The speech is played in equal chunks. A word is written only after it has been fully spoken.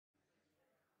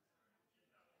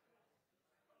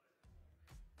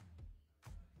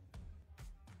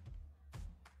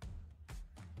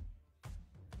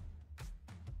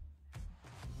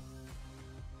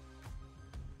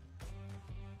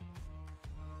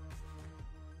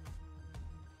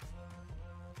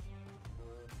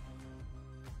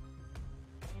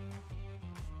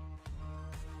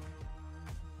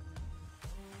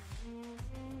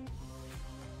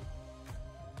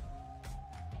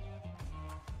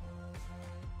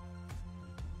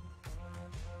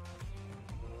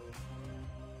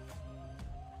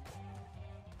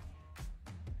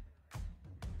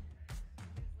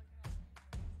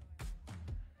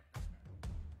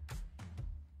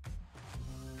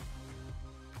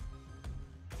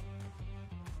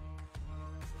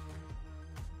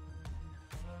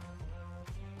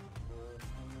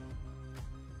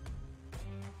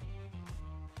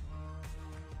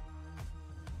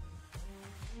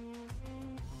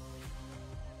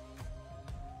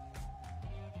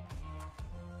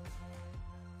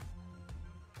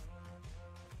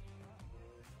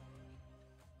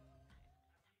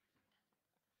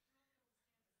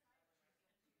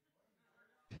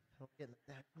Good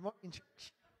morning,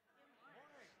 church.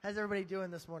 How's everybody doing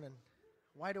this morning?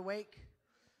 Wide awake?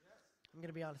 I'm going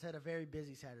to be honest, I had a very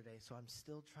busy Saturday, so I'm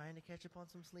still trying to catch up on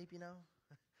some sleep, you know?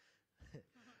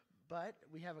 But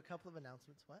we have a couple of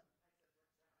announcements. What?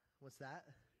 What's that?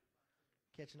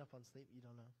 Catching up on sleep? You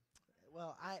don't know?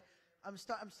 Well, I'm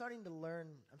starting to learn,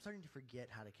 I'm starting to forget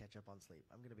how to catch up on sleep.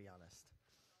 I'm going to be honest.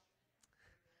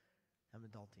 I'm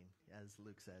adulting, as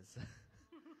Luke says.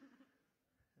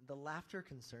 The laughter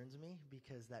concerns me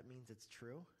because that means it's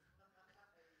true.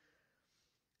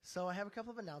 So I have a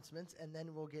couple of announcements, and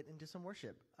then we'll get into some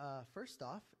worship. First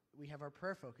off, we have our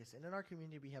prayer focus, and in our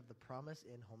community, we have the Promise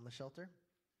Inn homeless shelter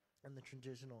and the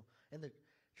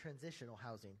transitional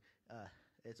housing.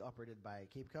 It's operated by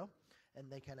Cape Co,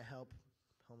 and they kind of help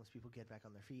homeless people get back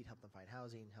on their feet, help them find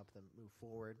housing, help them move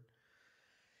forward.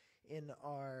 In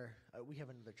our, we have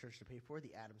another church to pay for,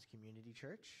 the Adams Community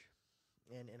Church,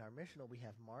 and in our missional, we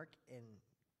have Mark and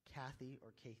Kathy,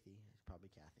 or Kathy, it's probably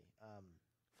Kathy,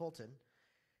 Fulton,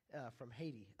 from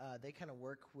Haiti. They kind of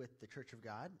work with the Church of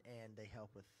God, and they help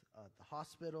with the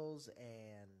hospitals,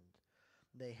 and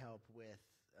they help with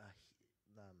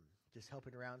just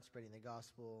helping around, spreading the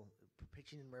gospel,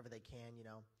 pitching in wherever they can, you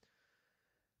know,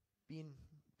 being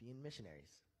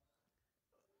missionaries.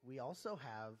 We also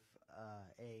have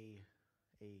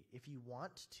if you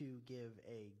want to give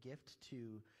a gift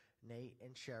to Nate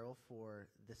and Cheryl for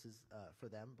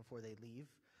them before they leave,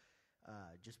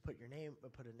 just put a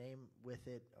name with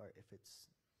it, or if it's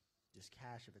just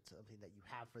cash, if it's something that you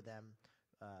have for them,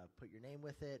 put your name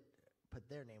with it, put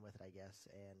their name with it, I guess,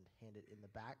 and hand it in the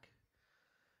back,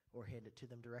 or hand it to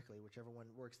them directly, whichever one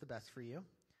works the best for you.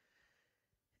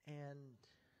 And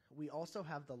we also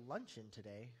have the luncheon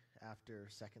today after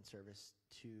second service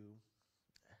to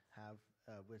have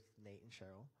with Nate and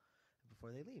Cheryl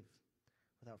before they leave.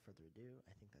 Without further ado,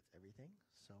 I think that's everything.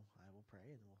 So I will pray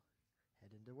and we'll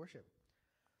head into worship.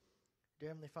 Dear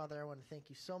Heavenly Father, I want to thank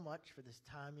you so much for this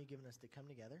time you've given us to come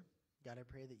together. God, I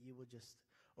pray that you will just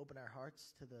open our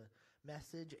hearts to the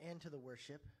message and to the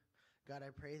worship. God, I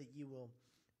pray that you will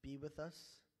be with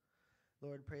us.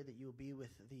 Lord, pray that you will be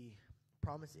with the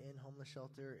Promise Inn homeless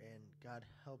shelter, and God,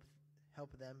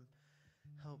 help them,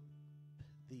 help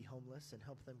the homeless, and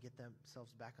help them get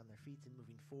themselves back on their feet and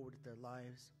moving forward with their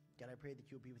lives. God, I pray that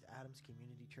you'll be with Adams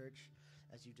Community Church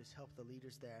as you just help the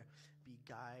leaders there be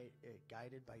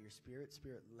guided by your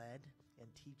Spirit-led, and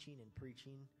teaching and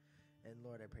preaching. And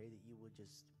Lord, I pray that you will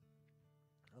just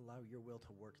allow your will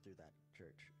to work through that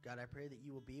church. God, I pray that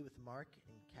you will be with Mark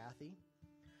and Kathy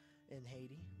in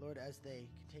Haiti, Lord, as they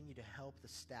continue to help the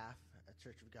staff at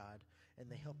Church of God, and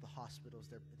they help the hospitals.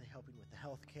 They're helping with the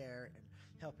health care and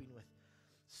helping with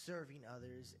serving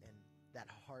others, and that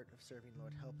heart of serving,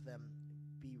 Lord, help them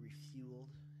be refueled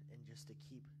and just to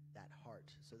keep that heart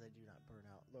so they do not burn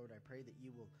out. Lord, I pray that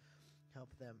you will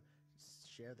help them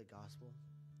share the gospel.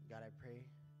 God, I pray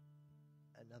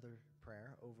another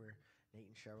prayer over Nate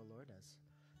and Cheryl, Lord, as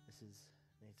this is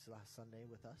Nate's last Sunday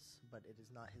with us, but it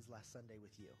is not his last Sunday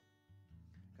with you.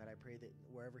 God, I pray that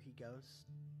wherever he goes,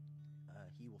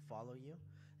 he will follow you,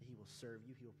 that he will serve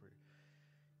you, he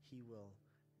will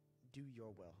do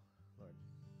your will, Lord,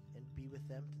 and be with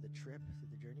them through the trip,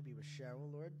 through the journey. Be with Cheryl,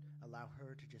 Lord. Allow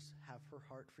her to just have her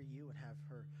heart for you and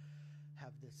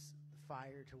have this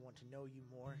fire to want to know you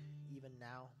more, even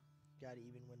now, God,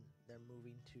 even when they're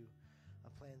moving to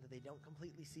a plan that they don't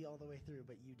completely see all the way through,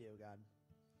 but you do, God.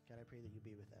 God, I pray that you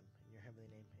be with them. In your heavenly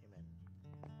name, amen.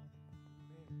 Amen.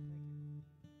 Thank you.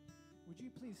 Would you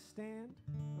please stand?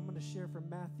 I'm going to share from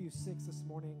Matthew 6 this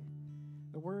morning.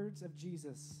 The words of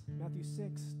Jesus. Matthew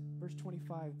 6, verse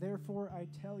 25. Therefore I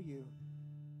tell you,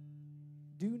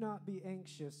 do not be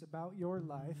anxious about your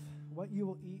life, what you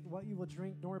will eat, what you will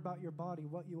drink, nor about your body,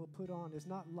 what you will put on. Is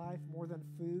not life more than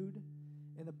food,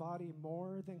 and the body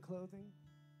more than clothing?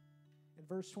 In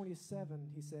verse 27,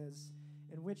 he says,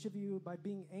 and which of you, by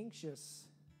being anxious,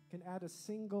 can add a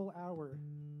single hour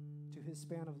to his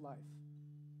span of life?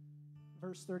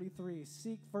 Verse 33,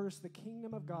 seek first the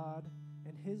kingdom of God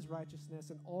and his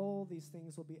righteousness, and all these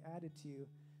things will be added to you.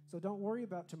 So don't worry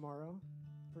about tomorrow,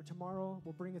 for tomorrow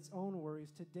will bring its own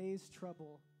worries. Today's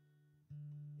trouble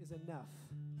is enough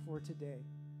for today.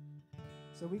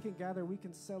 So we can gather, we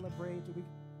can celebrate, we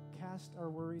cast our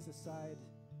worries aside.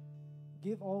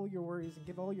 Give all your worries and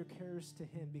give all your cares to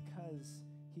him because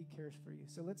he cares for you.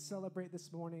 So let's celebrate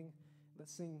this morning.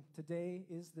 Let's sing, Today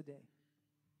is the Day.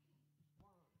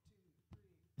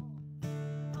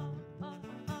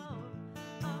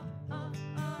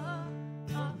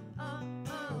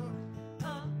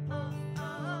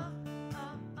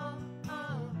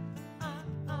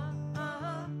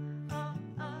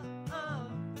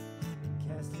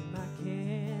 Casting my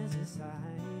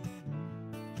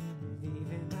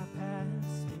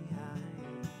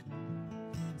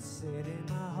Setting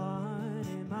my heart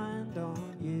and mind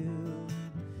on you,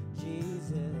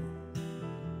 Jesus.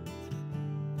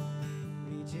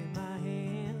 Reaching my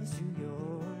hands to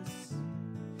yours,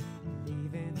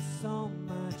 leaving so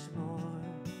much more,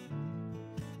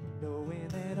 knowing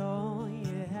that all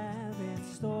you have in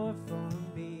store for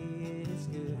me is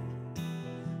good.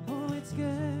 Oh, it's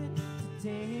good.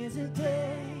 Today is a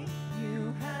day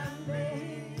you have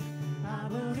made. I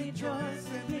will rejoice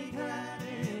and be glad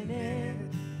in it.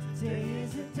 Today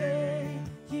is a day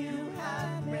you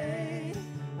have made.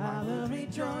 I will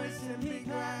rejoice and be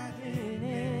glad in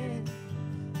it.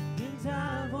 And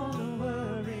I won't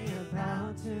worry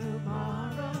about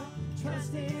tomorrow.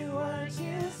 Trust in what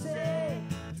you say.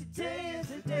 Today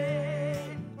is a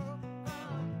day.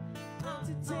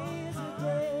 Today is a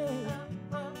day.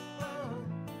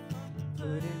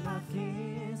 Putting my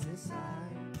fears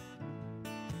aside,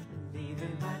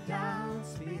 leaving my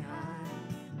doubts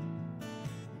behind,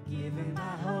 giving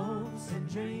my hopes and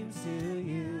dreams to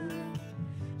you,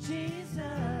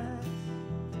 Jesus.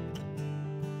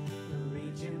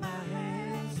 Reaching my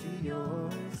hands to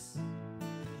yours,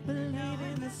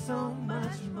 believing there's so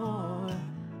much more,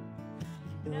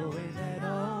 knowing that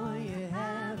all you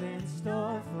have in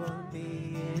store for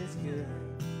me is good.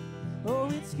 Oh,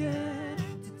 it's good.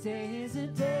 Today is a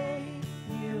day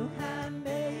you have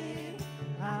made.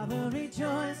 I will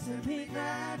rejoice and be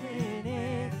glad in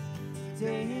it.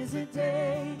 Today is a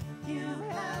day you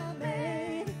have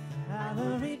made. I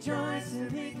will rejoice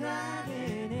and be glad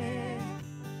in it.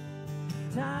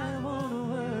 I won't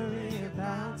worry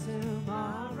about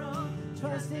tomorrow.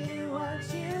 Trust in what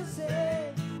you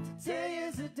say. Today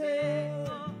is a day.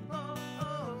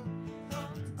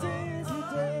 Today is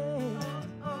a day.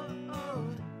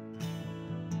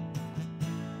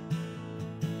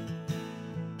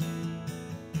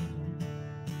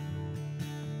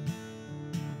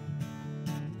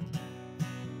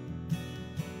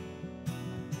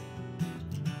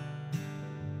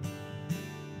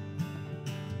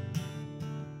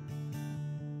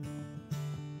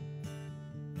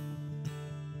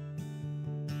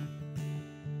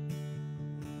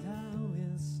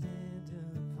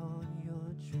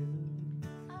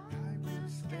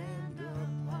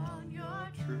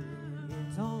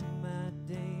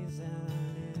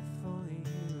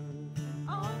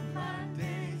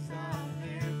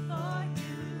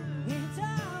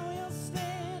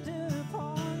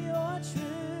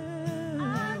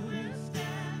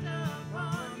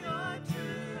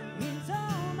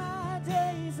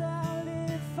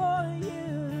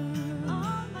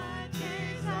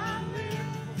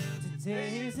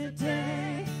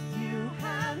 Today you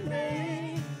have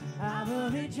made. I will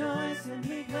rejoice and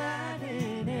be glad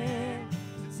in it.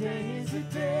 Today is the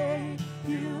day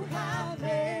you have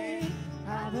made.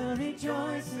 I will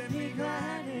rejoice and be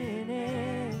glad in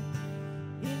it.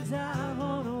 And I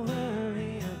won't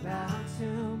worry about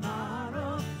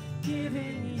tomorrow,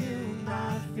 giving you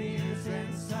my fears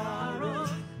and sorrows.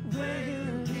 Where you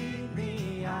lead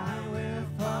me, I will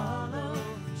follow,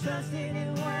 trusting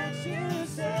in what you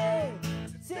say.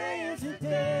 Today is a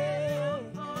day.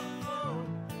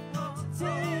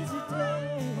 Today is a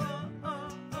day.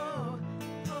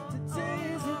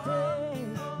 Today is a day.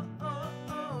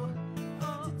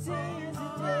 Today is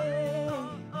a day.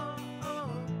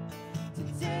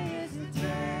 Today is a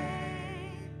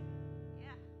day.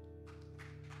 Yeah.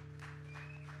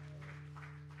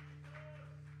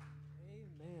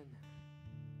 Amen.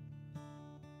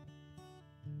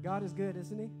 God is good,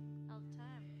 isn't he? All the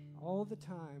time. All the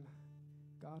time.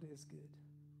 God is good.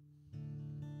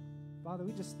 Father,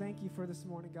 we just thank you for this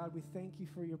morning, God. We thank you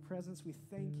for your presence. We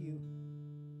thank you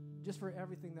just for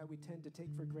everything that we tend to take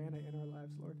for granted in our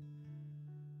lives, Lord.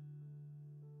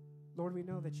 Lord, we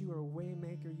know that you are a way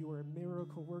maker, you are a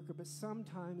miracle worker, but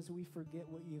sometimes we forget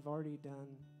what you've already done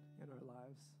in our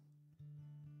lives.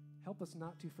 Help us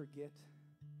not to forget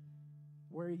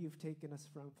where you've taken us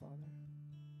from, Father.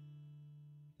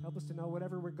 Help us to know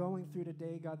whatever we're going through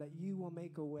today, God, that you will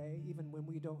make a way even when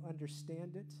we don't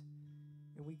understand it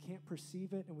and we can't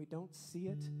perceive it and we don't see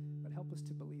it, but help us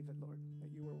to believe it, Lord, that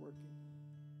you are working.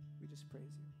 We just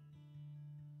praise you.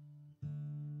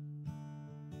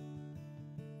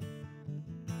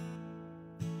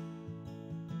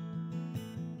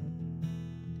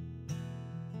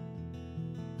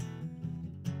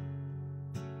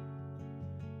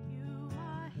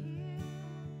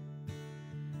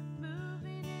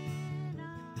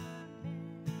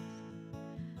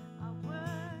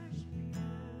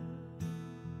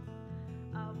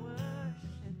 I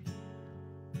worship you.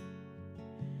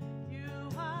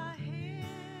 You are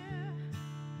here.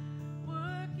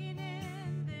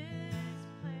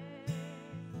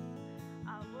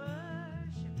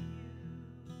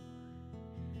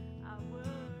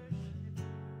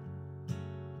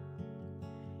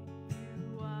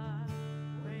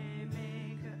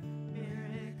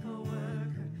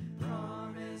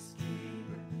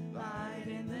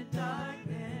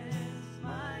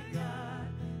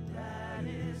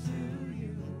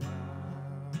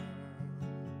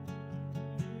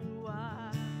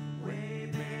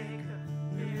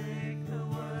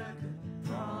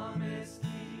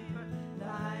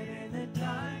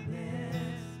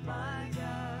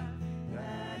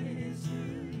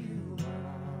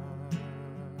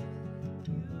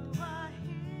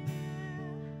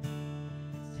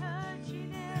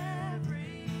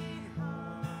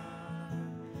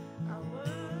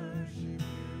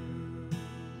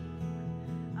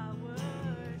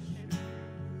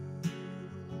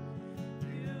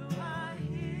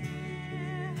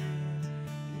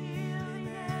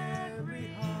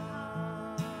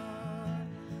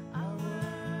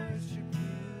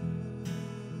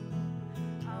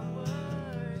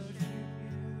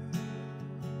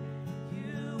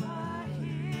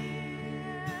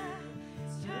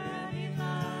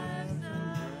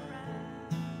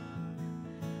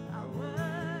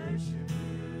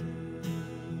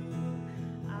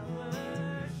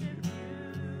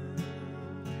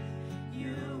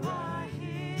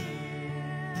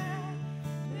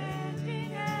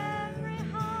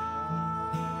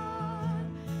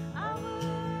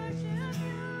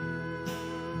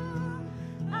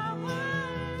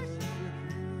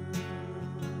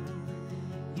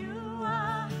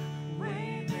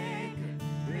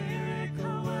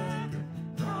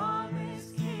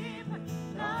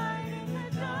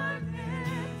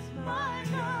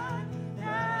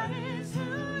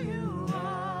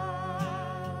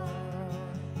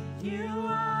 You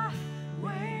are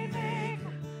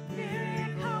waymaker,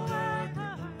 miracle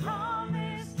worker,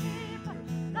 promise keeper,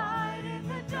 light in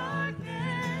the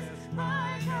darkness.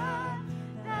 My God,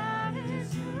 that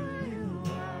is who you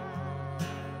are.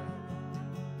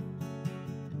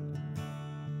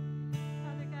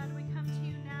 Father God, we come to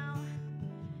you now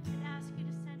and ask you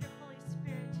to send your Holy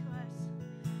Spirit to us.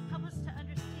 Help us to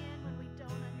understand when we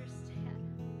don't understand.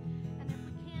 And if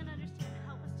we can't understand,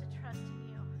 help us to trust in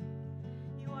you.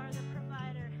 You are the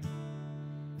provider.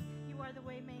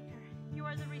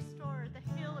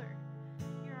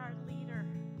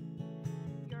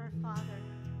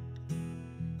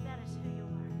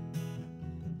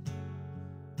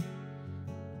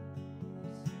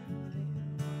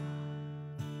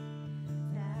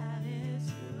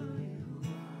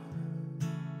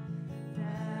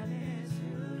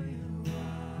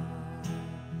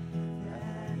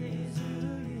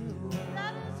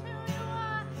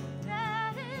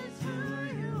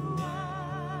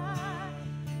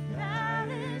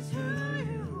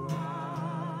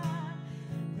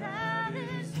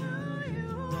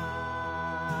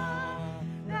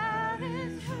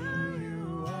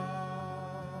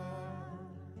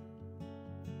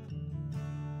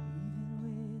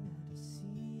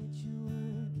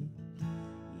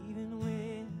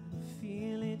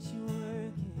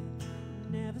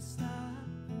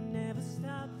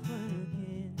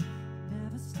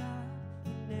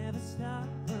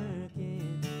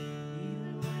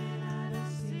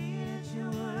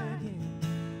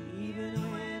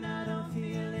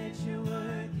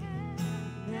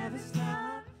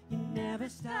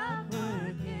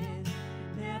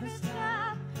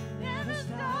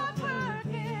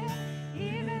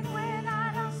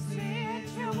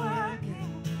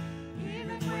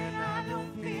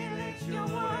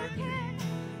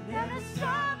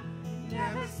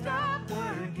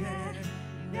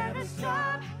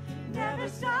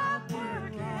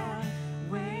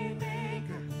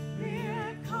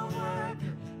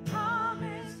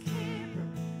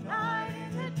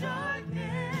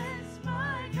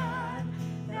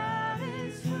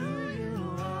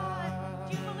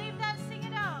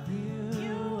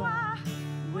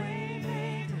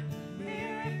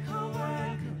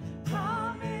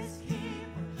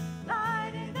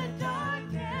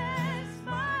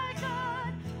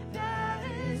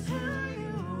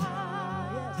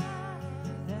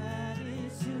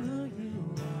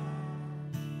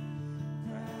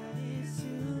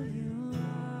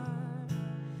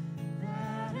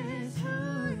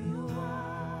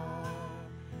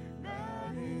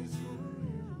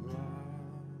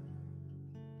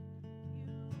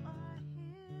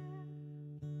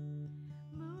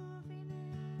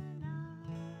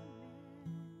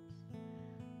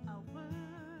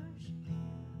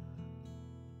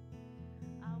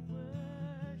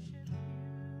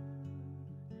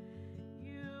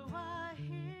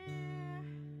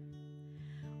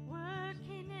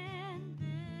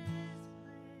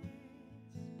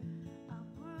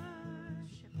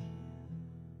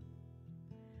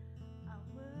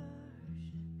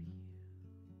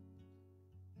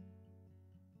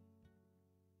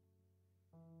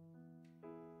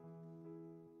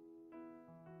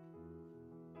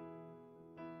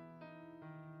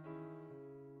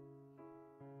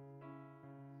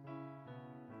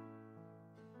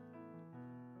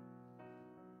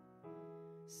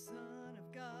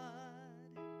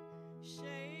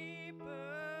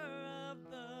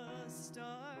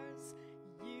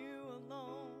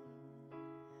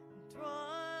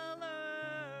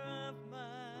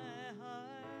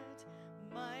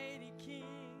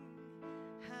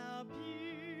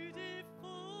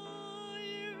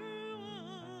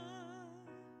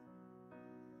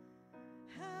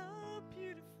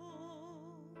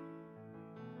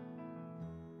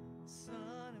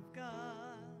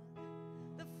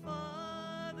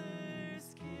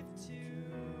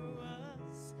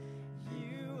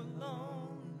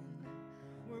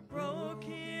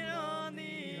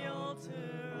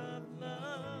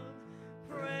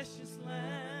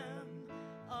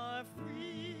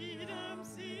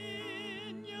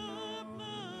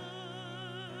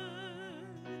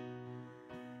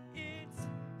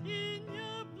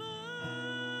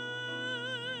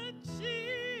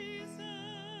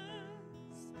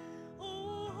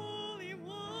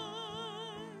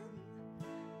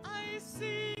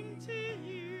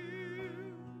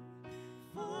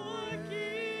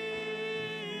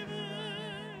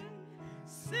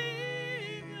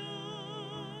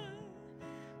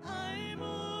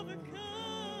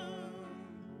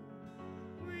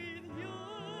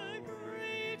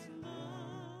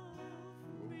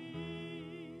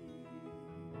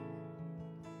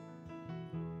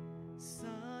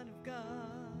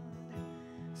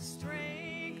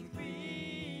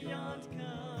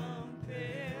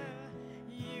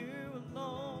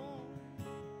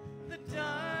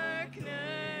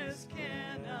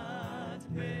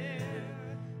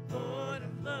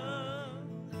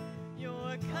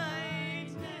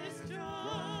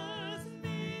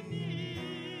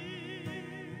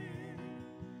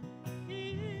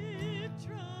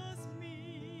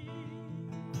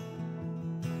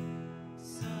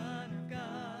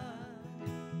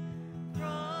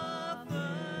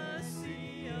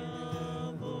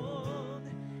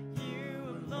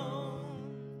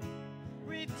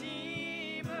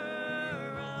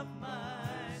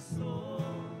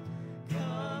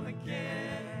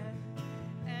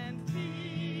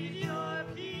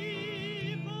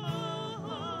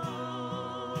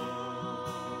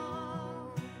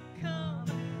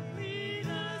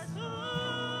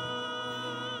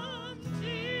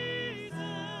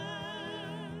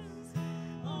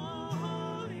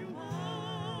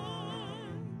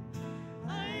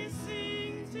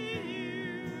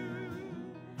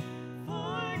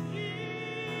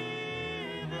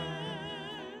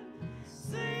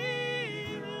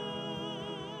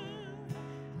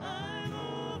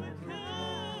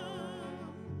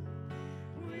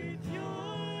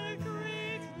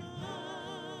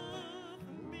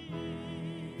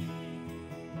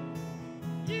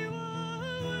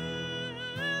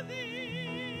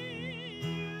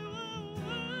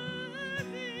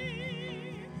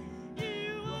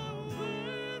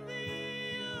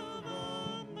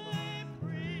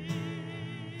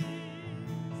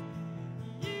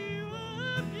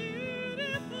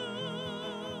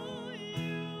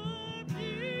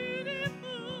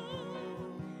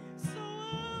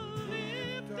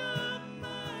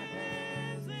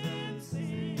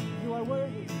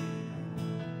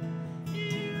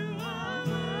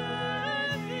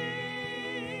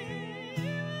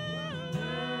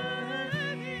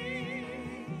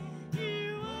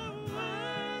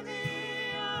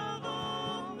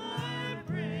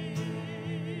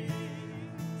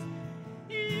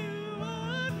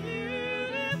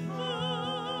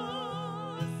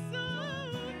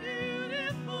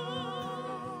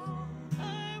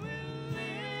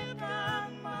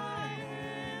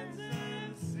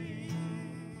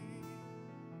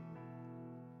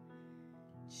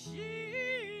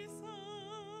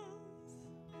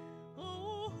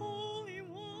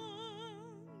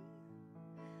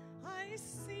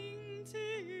 sing to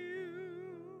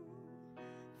you.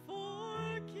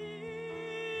 Forgive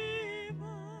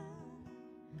us,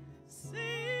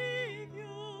 Savior.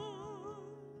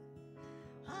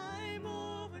 I'm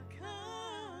overcome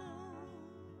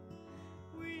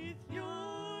with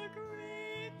your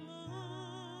great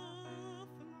love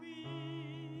for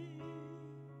me.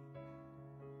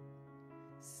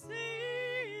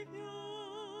 Savior,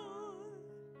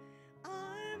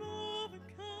 I'm overcome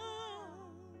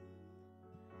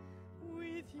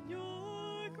with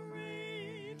your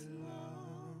great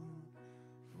love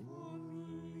for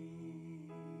me.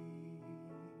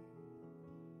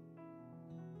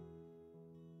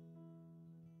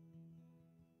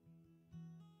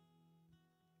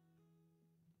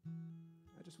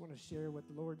 I just want to share what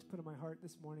the Lord's put in my heart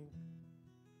this morning.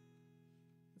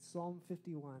 It's Psalm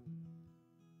 51.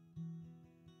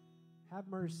 Have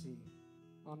mercy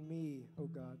on me, O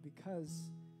God,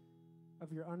 because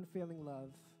of your unfailing love,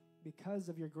 because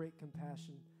of your great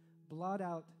compassion. Blot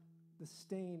out the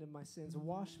stain of my sins.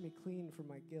 Wash me clean from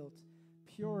my guilt.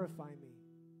 Purify me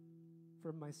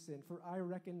from my sin, for I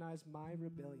recognize my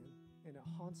rebellion, and it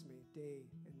haunts me day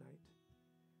and night.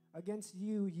 Against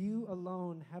you, you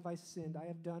alone have I sinned. I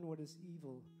have done what is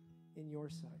evil in your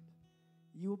sight.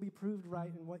 You will be proved right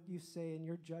in what you say, and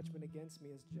your judgment against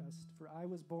me is just, for I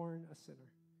was born a sinner.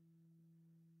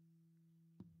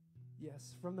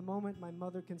 Yes, from the moment my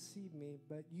mother conceived me,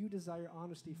 but you desire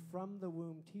honesty from the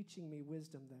womb, teaching me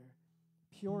wisdom there.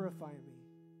 Purify me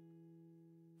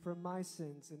from my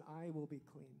sins, and I will be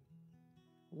clean.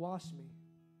 Wash me,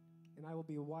 and I will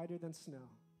be whiter than snow.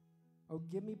 Oh,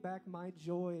 give me back my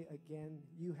joy again.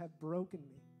 You have broken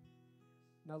me.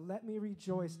 Now let me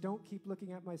rejoice. Don't keep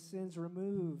looking at my sins.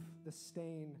 Remove the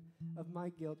stain of my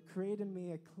guilt. Create in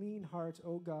me a clean heart,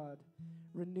 O God.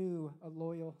 Renew a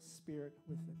loyal spirit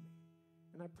within me.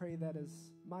 And I pray that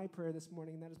is my prayer this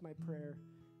morning. That is my prayer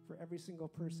for every single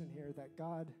person here, that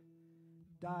God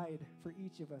died for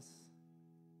each of us.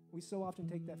 We so often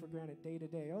take that for granted day to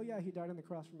day. Oh yeah, he died on the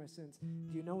cross for my sins.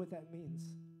 Do you know what that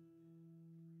means?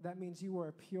 That means you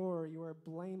are pure, you are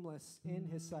blameless in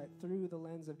his sight. Through the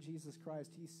lens of Jesus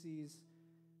Christ, he sees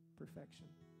perfection,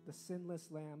 the sinless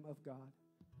Lamb of God.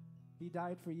 He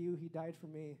died for you, he died for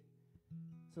me,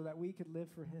 so that we could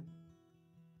live for him.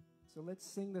 So let's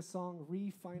sing the song,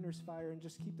 Refiner's Fire, and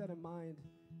just keep that in mind.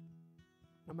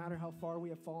 No matter how far we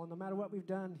have fallen, no matter what we've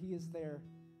done, he is there.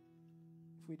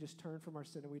 If we just turn from our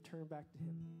sin and we turn back to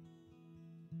him.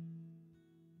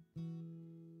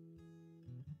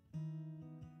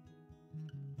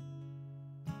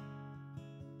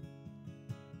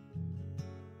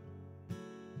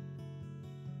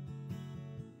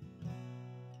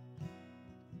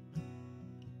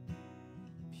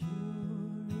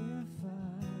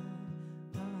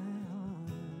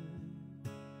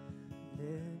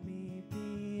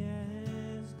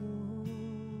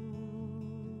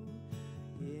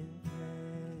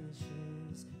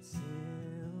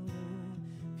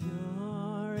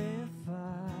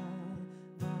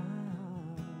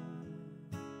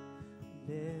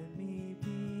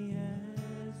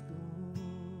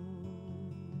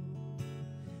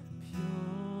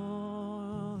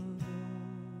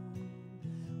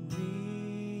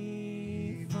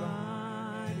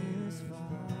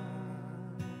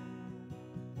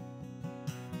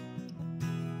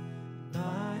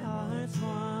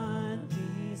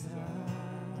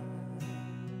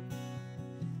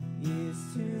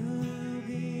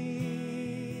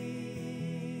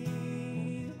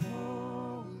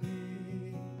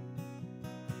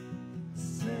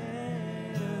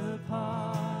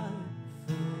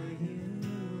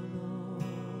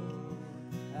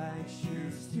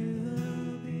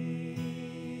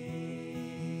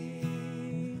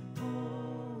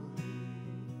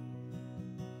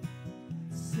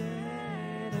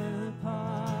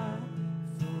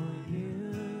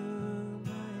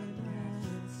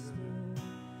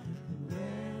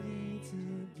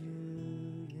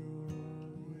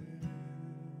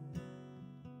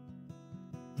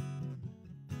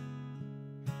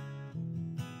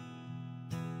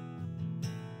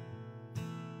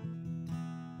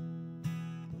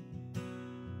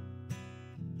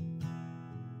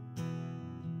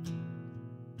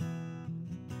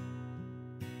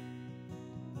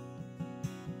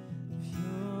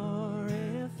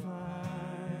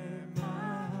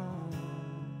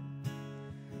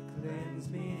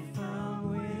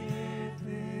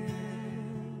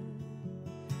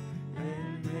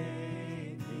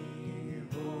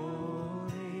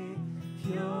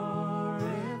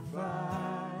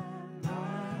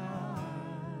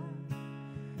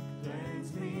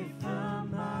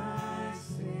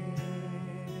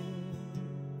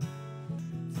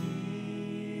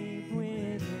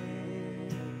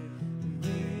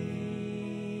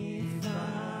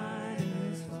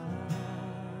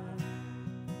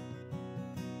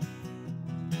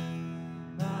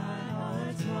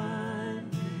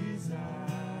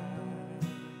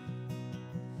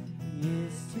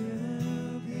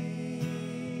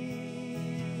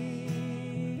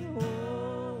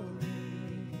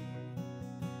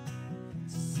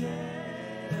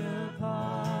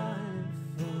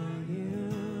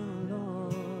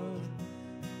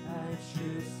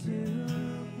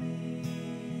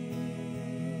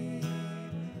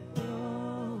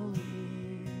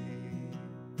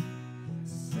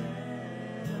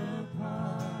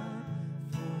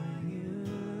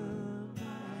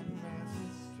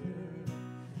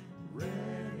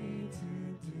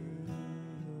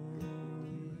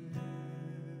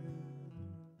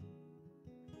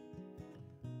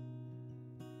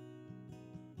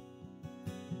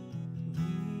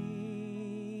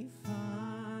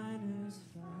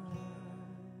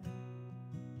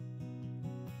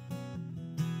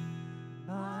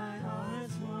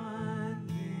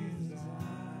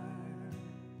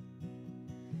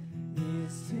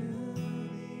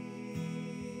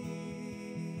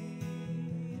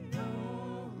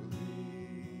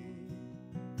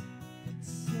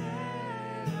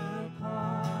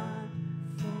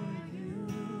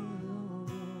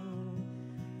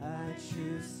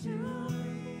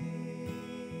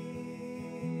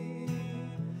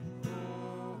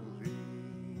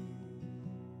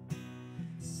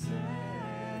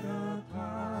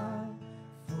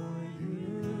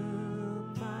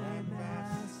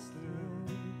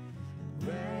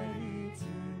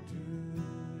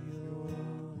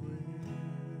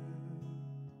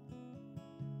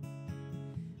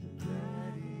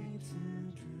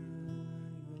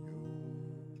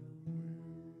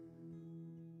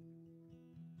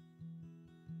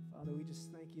 Father, we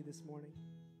just thank you this morning.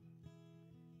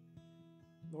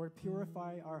 Lord,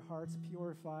 purify our hearts,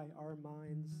 purify our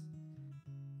minds,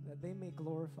 that they may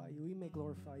glorify you. We may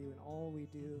glorify you in all we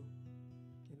do,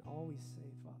 in all we say,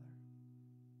 Father.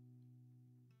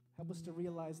 Help us to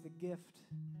realize the gift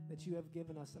that you have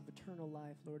given us of eternal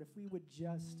life, Lord. If we would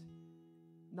just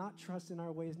not trust in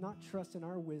our ways, not trust in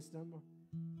our wisdom,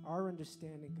 our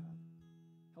understanding, God.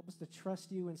 Help us to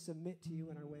trust you and submit to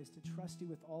you in our ways, to trust you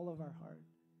with all of our heart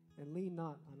and lean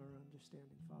not on our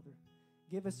understanding, Father.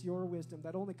 Give us your wisdom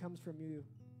that only comes from you,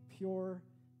 pure,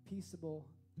 peaceable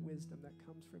wisdom that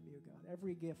comes from you, God.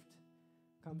 Every gift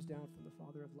comes down from the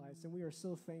Father of lights, and we are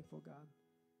so thankful, God.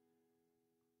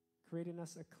 Create in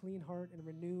us a clean heart and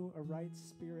renew a right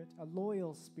spirit, a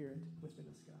loyal spirit within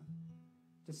us, God,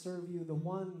 to serve you, the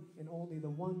one and only, the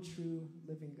one true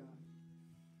living God.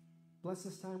 Bless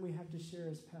this time we have to share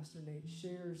as Pastor Nate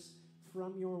shares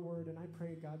from your word, and I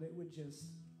pray, God, that it would just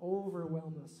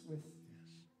overwhelm us with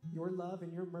your love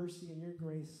and your mercy and your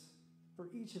grace for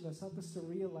each of us. Help us to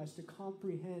realize, to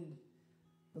comprehend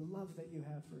the love that you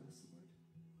have for us, Lord.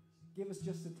 Give us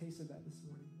just a taste of that this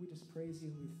morning. We just praise you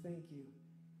and we thank you.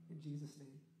 In Jesus'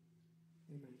 name,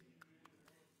 amen.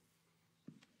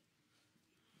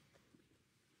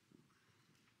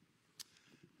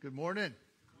 Good morning.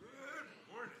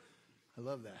 Good morning. I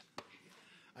love that.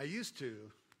 I used to.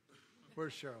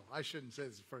 Where's Cheryl? I shouldn't say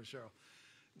this in front of Cheryl.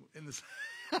 In the,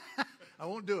 I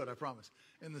won't do it, I promise.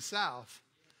 In the South,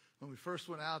 when we first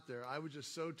went out there, I was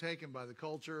just so taken by the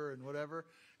culture and whatever.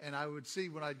 And I would see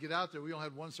when I'd get out there, we only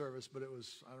had one service, but it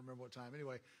was, I don't remember what time.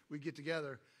 Anyway, we'd get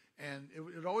together, and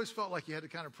it always felt like you had to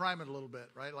kind of prime it a little bit,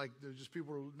 right? Like there's just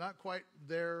people who were not quite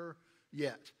there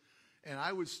yet. And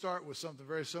I would start with something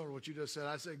very similar to what you just said.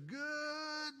 I'd say,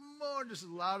 good morning, just as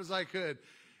loud as I could.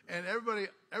 And everybody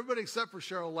except for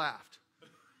Cheryl laughed.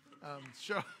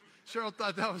 Cheryl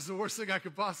thought that was the worst thing I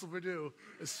could possibly do,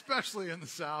 especially in the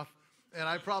South. And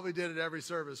I probably did it every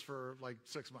service for like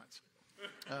 6 months.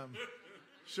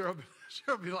 Cheryl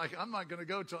would be like, I'm not going to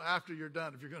go till after you're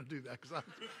done if you're going to do that, because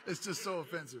it's just so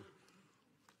offensive.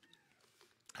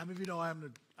 How many of you know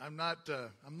I'm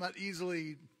not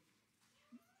easily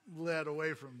led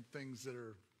away from things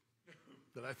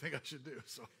that I think I should do.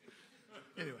 So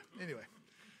anyway.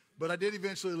 But I did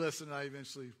eventually listen, and I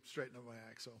eventually straightened up my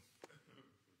act. So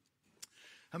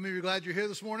how many of you are glad you're here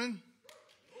this morning?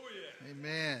 Oh, yeah.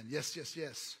 Amen.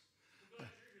 Yes.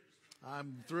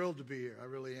 I'm thrilled to be here. I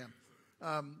really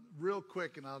am. Real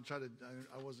quick, and I'll try to,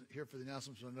 I wasn't here for the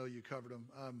announcements, but I know you covered them.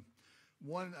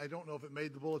 One, I don't know if it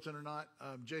made the bulletin or not.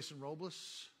 Jason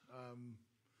Robles,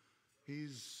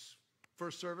 he's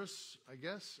first service, I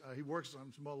guess. He works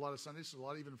on a lot of Sundays,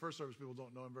 so even first service people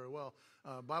don't know him very well.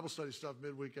 Bible study stuff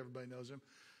midweek, everybody knows him.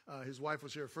 His wife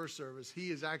was here first service.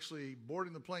 He is actually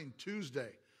boarding the plane Tuesday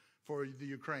for the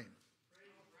Ukraine.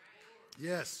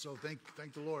 Yes, so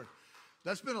thank the Lord.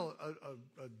 That's been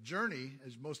a journey,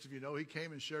 as most of you know. He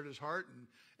came and shared his heart,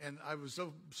 and I was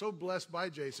so blessed by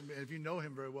Jason. And if you know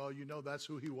him very well, you know that's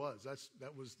who he was.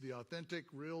 That was the authentic,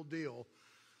 real deal.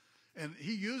 And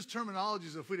he used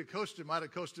terminologies, if we'd have coached him, I'd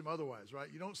have coached him otherwise, right?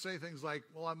 You don't say things like,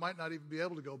 well, I might not even be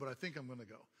able to go, but I think I'm going to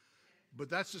go. But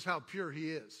that's just how pure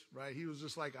he is, right? He was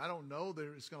just like, I don't know.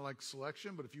 It's kind of like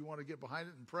selection, but if you want to get behind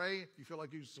it and pray, if you feel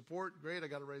like you support, great, I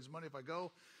got to raise money if I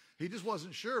go. He just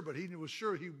wasn't sure, but he was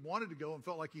sure he wanted to go and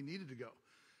felt like he needed to go.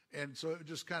 And so it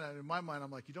just kind of, in my mind,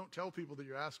 I'm like, you don't tell people that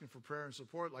you're asking for prayer and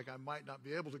support like I might not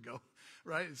be able to go,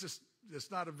 right?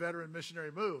 It's not a veteran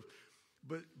missionary move.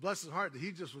 But bless his heart,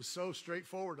 he just was so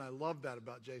straightforward, and I love that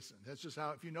about Jason. That's just how,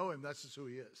 if you know him, that's just who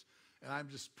he is. And I'm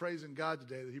just praising God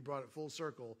today that he brought it full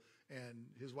circle, and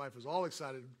his wife was all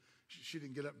excited. She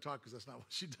didn't get up and talk because that's not what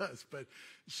she does, but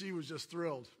she was just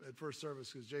thrilled at first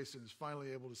service because Jason is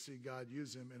finally able to see God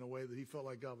use him in a way that he felt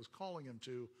like God was calling him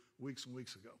to weeks and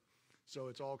weeks ago. So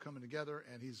it's all coming together,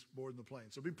 and he's boarding the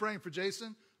plane. So be praying for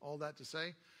Jason, all that to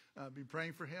say. Be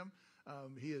praying for him.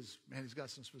 He's got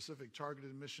some specific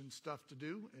targeted mission stuff to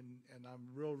do, and I'm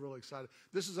real excited.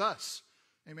 This is us.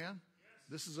 Amen? Yes.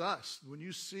 This is us. When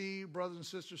you see brothers and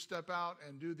sisters step out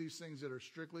and do these things that are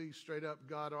strictly, straight up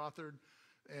God-authored,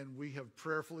 and we have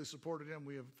prayerfully supported him,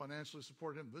 we have financially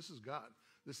supported him, this is God.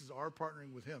 This is our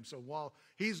partnering with him. So while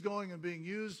he's going and being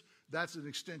used, that's an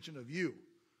extension of you.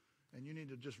 And you need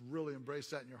to just really embrace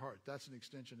that in your heart. That's an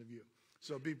extension of you.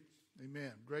 So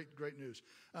amen. Great news.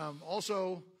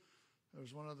 Also, there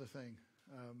was one other thing.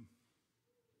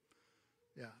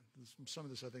 Some of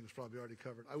this I think was probably already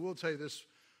covered. I will tell you this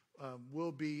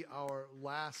will be our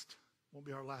last, won't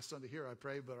be our last Sunday here, I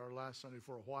pray, but our last Sunday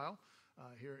for a while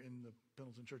here in the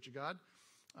Pendleton Church of God.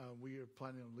 We are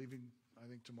planning on leaving, I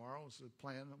think, tomorrow is the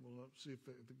plan. We'll see if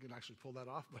we can actually pull that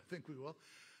off, but I think we will.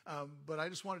 But I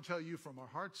just want to tell you from our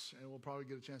hearts, and we'll probably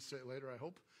get a chance to say it later, I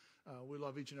hope, we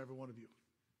love each and every one of you.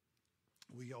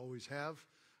 We always have.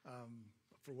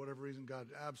 For whatever reason, God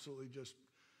absolutely just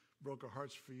broke our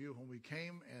hearts for you when we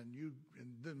came, and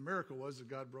the miracle was that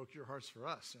God broke your hearts for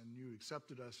us, and you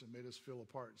accepted us and made us feel a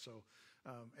part. So,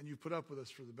 and you put up with us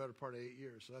for the better part of 8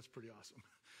 years, so that's pretty awesome.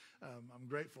 I'm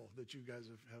grateful that you guys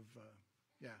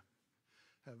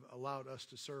have allowed us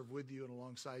to serve with you and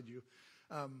alongside you.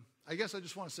 I guess I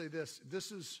just want to say this.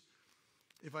 This is,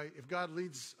 if God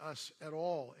leads us at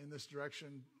all in this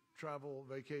direction, travel,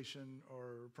 vacation,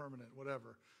 or permanent,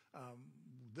 whatever,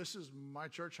 this is my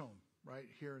church home right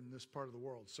here in this part of the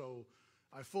world. So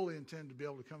I fully intend to be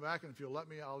able to come back, and if you'll let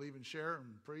me, I'll even share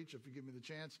and preach if you give me the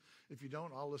chance. If you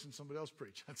don't, I'll listen to somebody else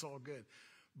preach. That's all good.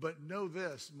 But know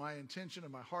this, my intention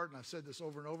and my heart, and I've said this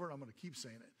over and over, and I'm going to keep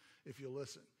saying it if you'll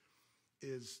listen,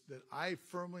 is that I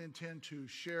firmly intend to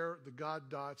share the God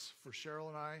dots for Cheryl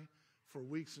and I for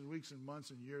weeks and weeks and months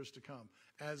and years to come.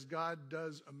 As God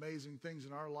does amazing things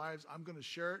in our lives, I'm going to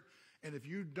share it. And if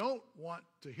you don't want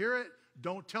to hear it,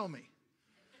 don't tell me.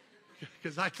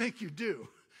 Because I think you do.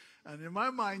 And in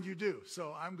my mind, you do.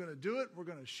 So I'm going to do it. We're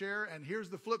going to share. And here's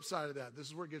the flip side of that. This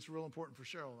is where it gets real important for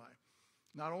Cheryl and I.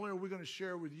 Not only are we going to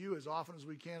share with you as often as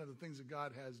we can of the things that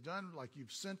God has done, like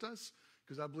you've sent us,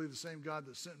 because I believe the same God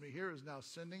that sent me here is now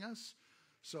sending us.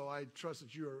 So I trust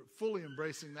that you are fully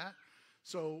embracing that.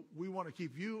 So we want to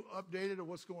keep you updated on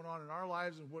what's going on in our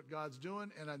lives and what God's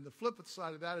doing. And on the flip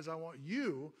side of that is I want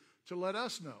you to let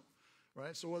us know,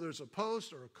 right? So whether it's a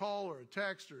post or a call or a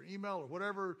text or email or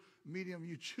whatever medium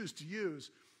you choose to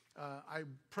use, I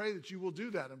pray that you will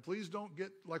do that. And please don't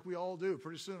get like we all do.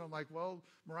 Pretty soon I'm like, well,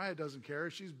 Mariah doesn't care.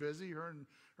 She's busy. Her and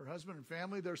her husband and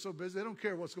family, they're so busy. They don't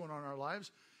care what's going on in our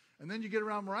lives. And then you get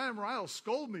around Mariah, Mariah will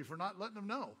scold me for not letting them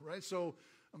know, right? So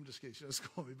I'm just kidding. She doesn't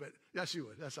scold me, but yeah, she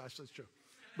would. That's true.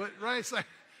 But, right,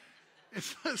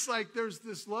 it's like there's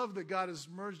this love that God has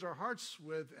merged our hearts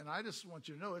with, and I just want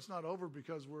you to know it's not over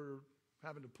because we're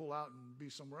having to pull out and be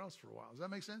somewhere else for a while. Does that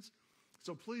make sense?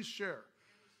 So please share.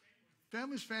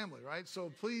 Family's family, right?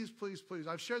 So please.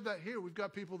 I've shared that here. We've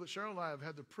got people that Cheryl and I have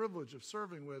had the privilege of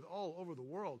serving with all over the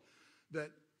world that,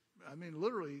 I mean,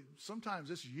 literally,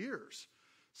 sometimes it's years,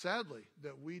 sadly,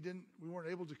 that we weren't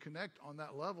able to connect on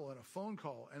that level in a phone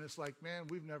call. And it's like, man,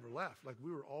 we've never left. Like,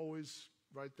 we were always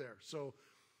right there. So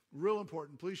real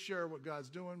important. Please share what God's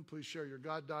doing. Please share your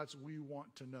God dots. We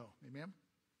want to know. Amen?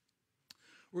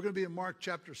 We're going to be in Mark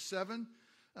chapter 7.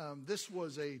 This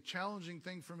was a challenging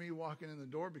thing for me walking in the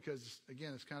door because,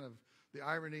 again, it's kind of the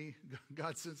irony,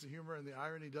 God's sense of humor, and the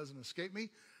irony doesn't escape me.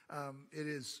 It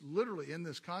is literally in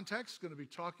this context going to be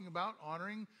talking about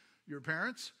honoring your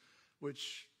parents,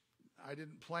 which I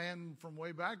didn't plan from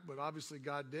way back, but obviously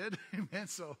God did. Amen.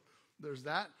 So there's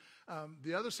that.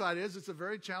 The other side is it's a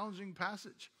very challenging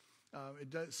passage.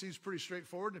 It seems pretty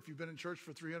straightforward. If you've been in church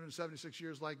for 376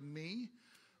 years like me,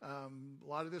 a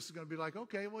lot of this is going to be like,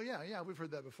 okay, well, yeah, we've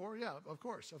heard that before. Yeah, of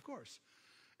course.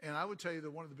 And I would tell you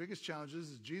that one of the biggest challenges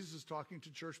is Jesus is talking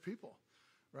to church people,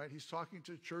 right? He's talking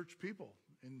to church people.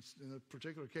 In the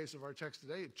particular case of our text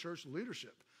today, church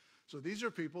leadership. So these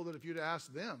are people that if you'd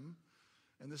ask them,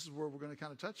 and this is where we're going to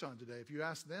kind of touch on today, if you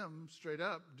ask them straight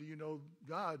up, do you know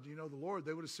God? Do you know the Lord?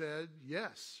 They would have said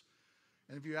yes.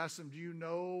 And if you ask them, do you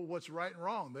know what's right and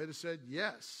wrong? They'd have said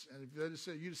yes. And if they'd have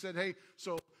said, you'd have said, hey,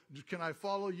 so can I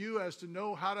follow you as to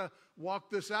know how to walk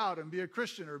this out and be a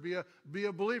Christian or be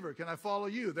a believer? Can I follow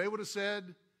you? They would have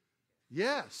said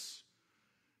yes.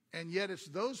 And yet it's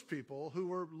those people who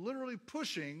were literally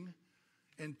pushing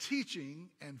and teaching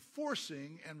and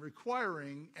forcing and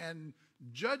requiring and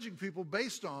judging people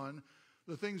based on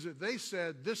the things that they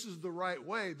said, this is the right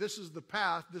way, this is the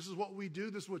path, this is what we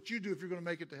do, this is what you do if you're going to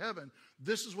make it to heaven,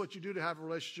 this is what you do to have a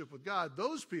relationship with God.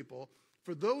 Those people,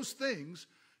 for those things,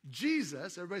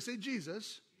 Jesus, everybody say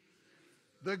Jesus,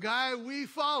 the guy we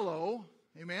follow,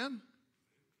 amen,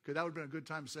 Okay, that would have been a good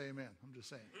time to say amen. I'm just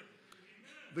saying.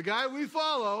 The guy we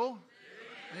follow,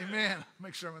 amen.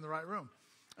 Make sure I'm in the right room.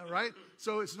 All right?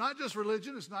 So it's not just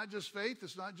religion. It's not just faith.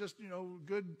 It's not just,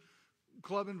 good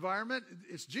club environment.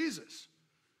 It's Jesus.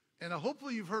 And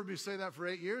hopefully you've heard me say that for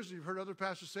 8 years. You've heard other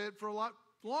pastors say it for a lot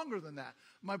longer than that.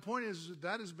 My point is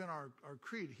that has been our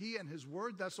creed. He and his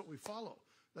word, that's what we follow.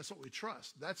 That's what we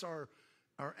trust. That's our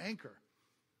anchor.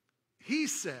 He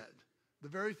said the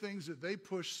very things that they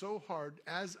pushed so hard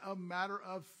as a matter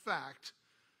of fact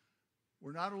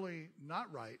were not only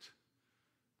not right,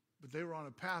 but they were on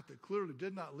a path that clearly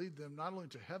did not lead them not only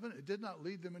to heaven, it did not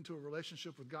lead them into a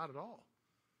relationship with God at all.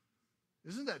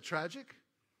 Isn't that tragic?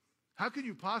 How can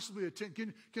you possibly attend?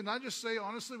 Can I just say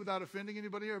honestly without offending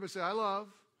anybody here? Everybody say, I love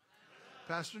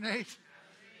Pastor Nate.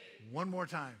 One more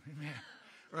time. Amen.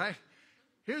 Right?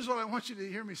 Here's what I want you to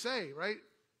hear me say, right?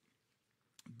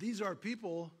 These are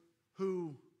people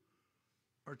who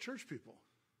are church people.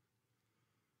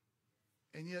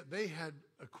 And yet they had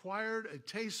acquired a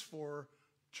taste for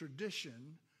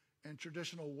tradition and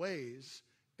traditional ways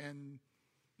and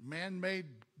man-made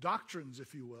doctrines,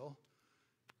 if you will.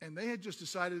 And they had just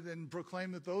decided and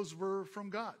proclaimed that those were from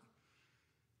God.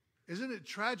 Isn't it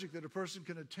tragic that a person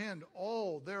can attend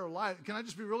all their life? Can I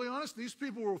just be really honest? These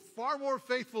people were far more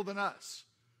faithful than us,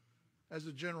 as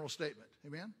a general statement.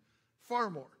 Amen? Far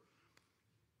more.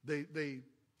 They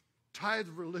tithed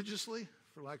religiously,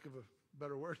 for lack of a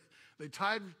better word. They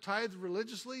tithed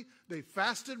religiously. They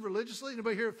fasted religiously.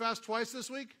 Anybody here fast twice this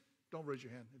week? Don't raise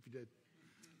your hand if you did.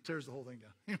 Tears the whole thing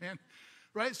down. Amen?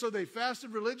 Right? So they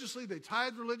fasted religiously, they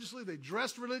tithed religiously, they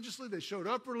dressed religiously, they showed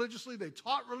up religiously, they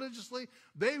taught religiously.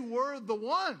 They were the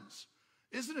ones.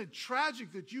 Isn't it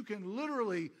tragic that you can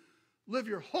literally live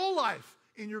your whole life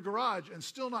in your garage and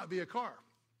still not be a car?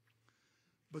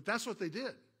 But that's what they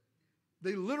did.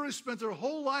 They literally spent their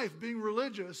whole life being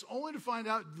religious only to find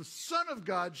out the Son of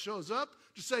God shows up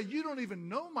to say, you don't even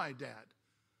know my dad.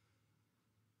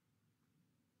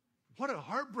 What a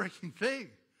heartbreaking thing.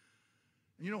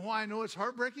 And you know why I know it's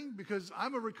heartbreaking? Because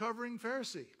I'm a recovering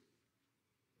Pharisee.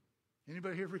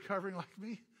 Anybody here recovering like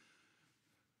me?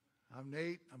 I'm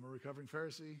Nate. I'm a recovering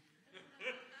Pharisee.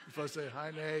 If I say,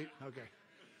 hi, Nate. Okay.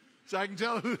 So I can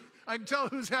tell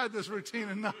who's had this routine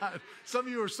and not. Some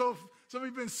of you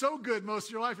have been so good most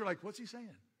of your life, you're like, what's he saying?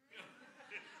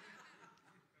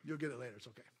 You'll get it later. It's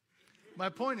okay. My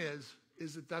point is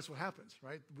that that's what happens,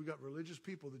 right? We got religious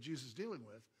people that Jesus is dealing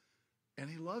with, and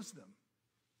he loves them.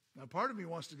 Now, part of me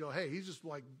wants to go, hey, he's just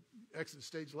like exit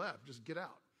stage left. Just get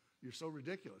out. You're so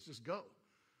ridiculous. Just go.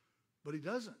 But he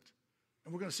doesn't.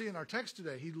 And we're going to see in our text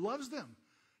today, he loves them.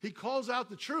 He calls out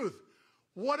the truth.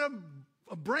 What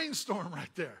a brainstorm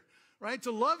right there, right?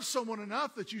 To love someone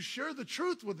enough that you share the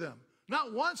truth with them.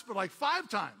 Not once, but like 5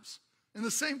 times in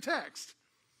the same text.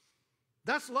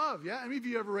 That's love, yeah? Any of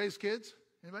you ever raised kids?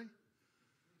 Anybody?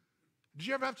 Did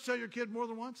you ever have to tell your kid more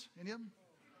than once? Any of them?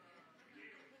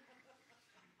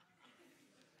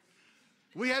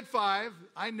 We had 5.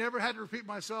 I never had to repeat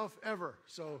myself ever.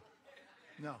 So,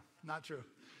 no, not true.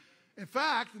 In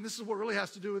fact, and this is what really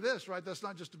has to do with this, right? That's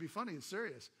not just to be funny. It's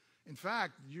serious. In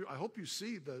fact, I hope you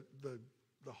see the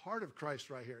heart of Christ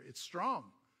right here. It's strong.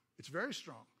 It's very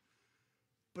strong.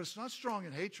 But it's not strong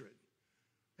in hatred.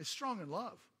 It's strong in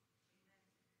love.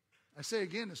 I say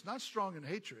again, it's not strong in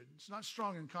hatred. It's not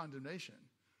strong in condemnation.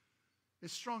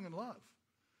 It's strong in love.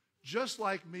 Just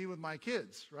like me with my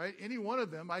kids, right? Any one of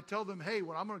them, I tell them, hey,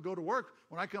 when I'm going to go to work,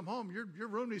 when I come home, your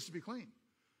room needs to be clean.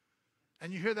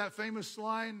 And you hear that famous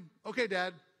line, okay,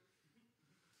 Dad.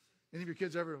 Any of your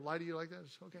kids ever lie to you like that?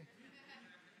 It's okay.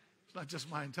 It's not just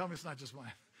mine. Tell me it's not just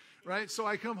mine. Right? So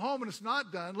I come home and it's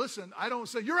not done. Listen, I don't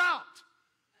say, you're out.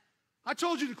 I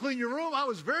told you to clean your room. I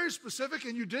was very specific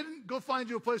and you didn't. Go find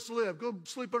you a place to live. Go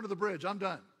sleep under the bridge. I'm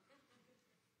done.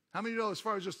 How many of you know as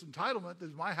far as just entitlement, this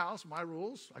is my house, my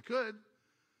rules. I could.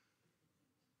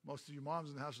 Most of you moms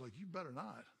in the house are like, you better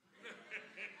not.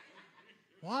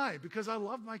 Why? Because I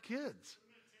love my kids.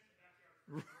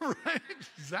 Right?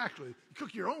 Exactly.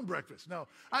 Cook your own breakfast. No.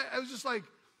 I was just like,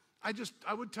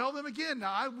 I would tell them again.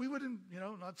 Now, we wouldn't,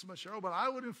 not so much Cheryl, but I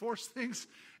would enforce things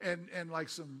and like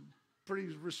some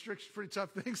pretty tough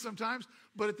things sometimes.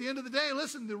 But at the end of the day,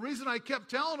 listen, the reason I kept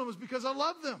telling them was because I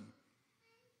love them.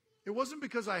 It wasn't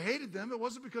because I hated them. It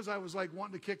wasn't because I was like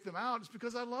wanting to kick them out. It's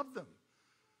because I loved them.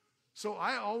 So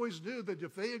I always knew that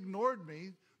if they ignored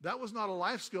me, that was not a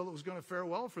life skill that was going to fare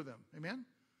well for them. Amen?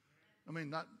 I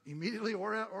mean, not immediately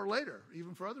or later,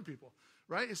 even for other people,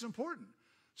 right? It's important.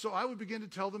 So I would begin to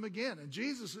tell them again. And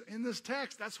Jesus, in this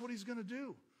text, that's what he's going to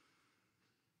do.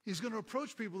 He's going to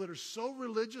approach people that are so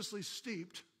religiously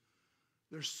steeped,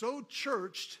 they're so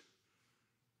churched,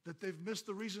 that they've missed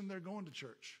the reason they're going to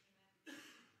church.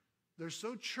 They're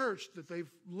so churched that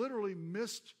they've literally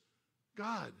missed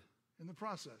God in the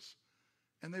process.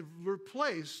 And they've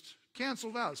replaced,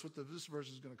 canceled out, that's what this verse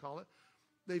is going to call it.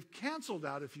 They've canceled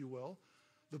out, if you will,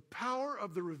 the power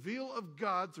of the reveal of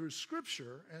God through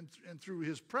Scripture and through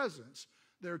His presence.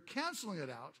 They're canceling it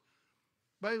out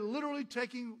by literally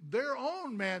taking their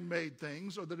own man-made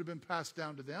things or that have been passed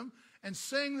down to them and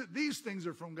saying that these things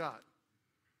are from God.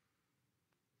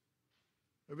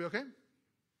 Everybody okay?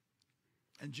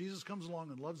 And Jesus comes along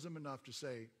and loves them enough to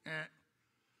say,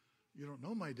 you don't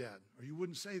know my dad, or you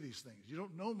wouldn't say these things. You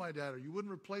don't know my dad, or you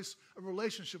wouldn't replace a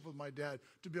relationship with my dad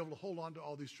to be able to hold on to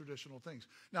all these traditional things.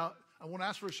 Now, I won't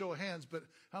ask for a show of hands, but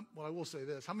I will say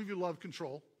this. How many of you love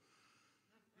control?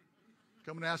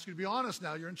 I'm going to ask you to be honest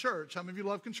now. You're in church. How many of you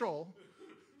love control?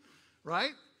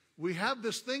 Right? We have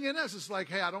this thing in us. It's like,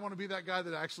 hey, I don't want to be that guy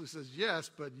that actually says yes,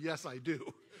 but yes, I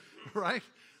do. Right?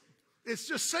 It's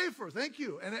just safer. Thank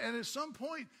you. And at some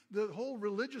point, the whole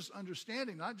religious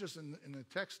understanding, not just in the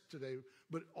text today,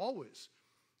 but always,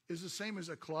 is the same as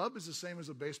a club, is the same as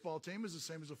a baseball team, is the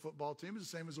same as a football team, is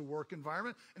the same as a work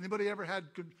environment. Anybody ever had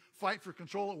fight for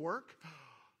control at work?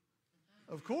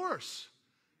 Of course.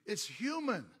 It's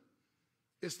human.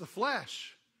 It's the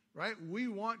flesh, right? We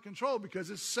want control because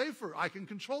it's safer. I can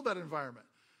control that environment.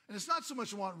 And it's not so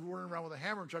much running around with a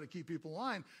hammer and trying to keep people in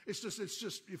line. It's just,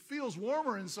 it feels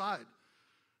warmer inside,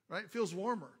 right? It feels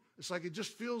warmer. It's like it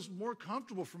just feels more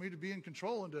comfortable for me to be in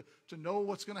control and to know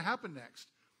what's going to happen next.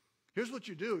 Here's what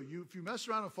you do. If you mess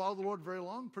around and follow the Lord very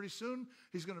long, pretty soon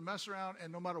He's going to mess around,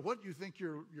 and no matter what you think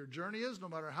your journey is, no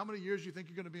matter how many years you think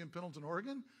you're going to be in Pendleton,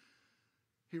 Oregon,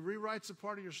 He rewrites a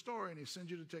part of your story and He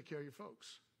sends you to take care of your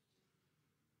folks.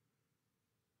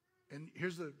 And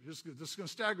this is going to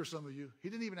stagger some of you. He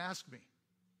didn't even ask me.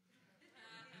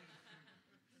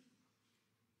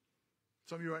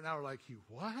 Some of you right now are like,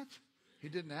 what? He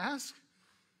didn't ask?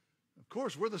 Of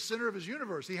course, we're the center of His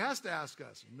universe. He has to ask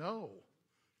us. No.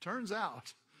 Turns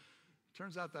out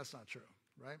that's not true,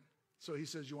 right? So He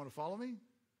says, you want to follow me?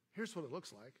 Here's what it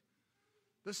looks like.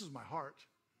 This is my heart.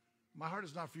 My heart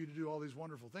is not for you to do all these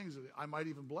wonderful things that I might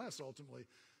even bless ultimately.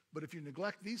 But if you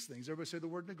neglect these things, everybody say the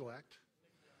word neglect.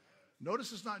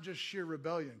 Notice it's not just sheer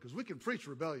rebellion, because we can preach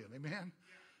rebellion, amen?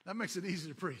 That makes it easy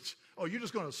to preach. Oh, you're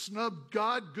just going to snub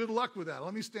God? Good luck with that.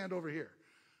 Let me stand over here.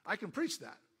 I can preach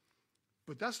that.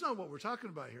 But that's not what we're talking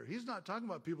about here. He's not talking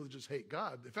about people that just hate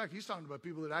God. In fact, He's talking about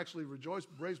people that actually rejoice,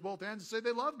 raise both hands, and say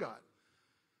they love God.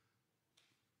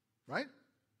 Right?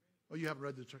 Oh, you haven't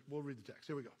read the text. We'll read the text.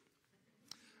 Here we go.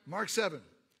 Mark 7.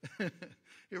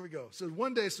 Here we go. It says,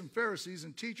 one day some Pharisees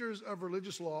and teachers of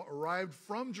religious law arrived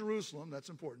from Jerusalem, that's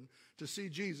important, to see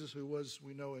Jesus, who was,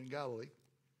 we know, in Galilee.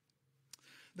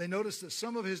 They noticed that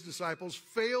some of His disciples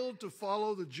failed to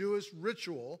follow the Jewish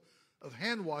ritual of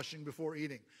hand washing before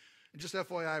eating. And just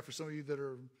FYI, for some of you that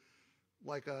are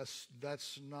like us,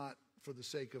 that's not for the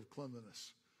sake of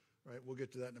cleanliness, right? We'll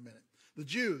get to that in a minute. The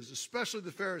Jews, especially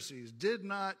the Pharisees, do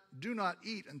not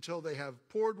eat until they have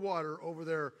poured water over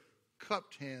their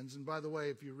cupped hands. And by the way,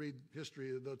 if you read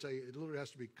history, they'll tell you it literally has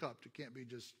to be cupped. It can't be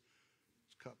just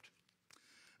cupped.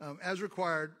 As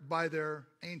required by their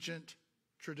ancient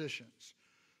traditions.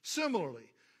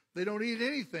 Similarly, they don't eat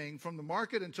anything from the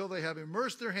market until they have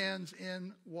immersed their hands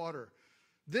in water.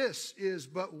 This is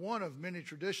but one of many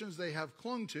traditions they have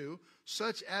clung to,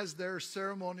 such as their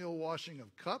ceremonial washing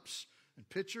of cups and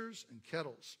pitchers and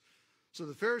kettles. So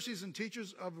the Pharisees and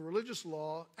teachers of religious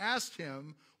law asked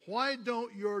Him, why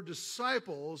don't your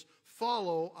disciples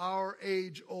follow our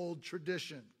age-old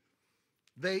tradition?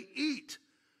 They eat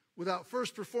without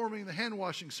first performing the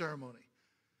hand-washing ceremony.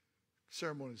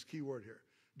 Ceremony is a key word here.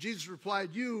 Jesus replied,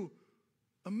 you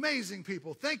amazing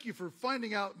people, thank you for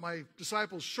finding out my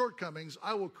disciples' shortcomings.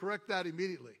 I will correct that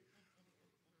immediately.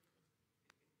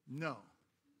 No.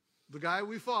 The guy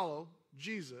we follow,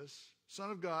 Jesus,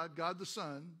 Son of God, God the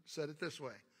Son, said it this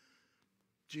way.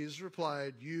 Jesus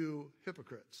replied, you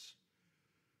hypocrites.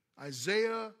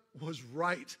 Isaiah was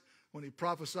right when he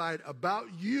prophesied about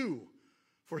you.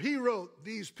 For he wrote,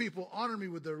 these people honor me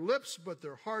with their lips, but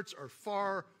their hearts are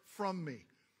far from me.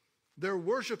 Their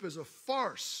worship is a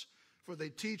farce, for they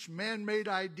teach man-made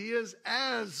ideas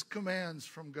as commands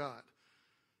from God.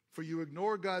 For you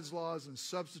ignore God's laws and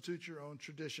substitute your own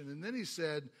tradition. And then he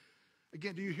said,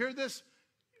 again, do you hear this?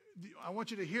 I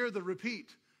want you to hear the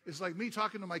repeat. It's like me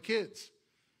talking to my kids.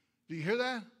 Do you hear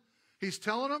that? He's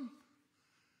telling them,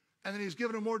 and then he's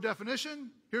giving them more definition.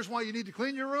 Here's why you need to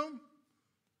clean your room.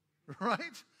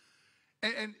 Right?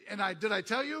 And did I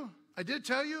tell you? I did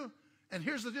tell you. And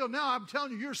here's the deal. Now I'm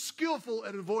telling you, you're skillful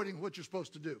at avoiding what you're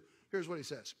supposed to do. Here's what he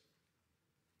says.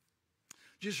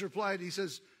 Jesus replied, he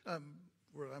says,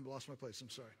 I've lost my place, I'm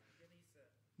sorry.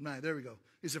 9, there we go.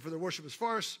 He said, for their worship is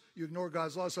farce. You ignore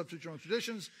God's law, substitute your own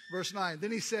traditions. Verse 9,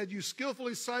 then he said, you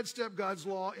skillfully sidestep God's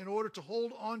law in order to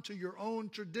hold on to your own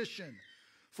tradition.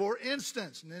 For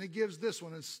instance, and then he gives this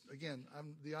one. Again,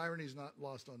 the irony is not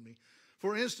lost on me.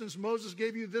 For instance, Moses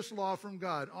gave you this law from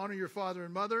God. Honor your father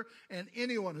and mother, and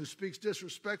anyone who speaks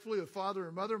disrespectfully of father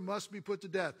or mother must be put to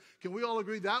death. Can we all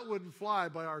agree that wouldn't fly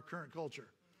by our current culture?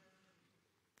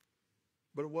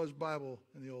 But it was Bible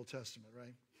in the Old Testament,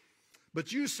 right?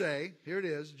 But you say, here it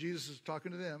is, Jesus is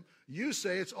talking to them, you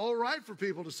say it's all right for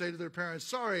people to say to their parents,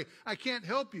 sorry, I can't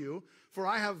help you, for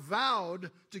I have vowed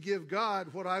to give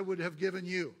God what I would have given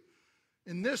you.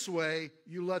 In this way,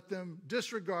 you let them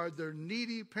disregard their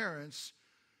needy parents,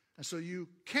 and so you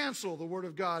cancel the word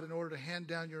of God in order to hand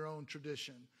down your own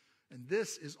tradition. And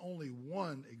this is only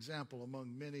one example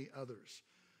among many others.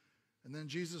 And then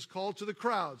Jesus called to the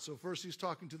crowd. So first he's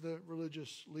talking to the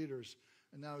religious leaders,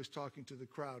 and now he's talking to the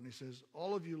crowd. And he says,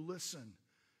 all of you listen,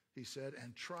 he said,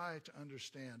 and try to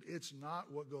understand. It's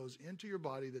not what goes into your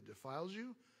body that defiles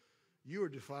you. You are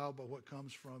defiled by what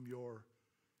comes from your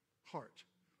heart.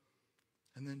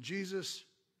 And then Jesus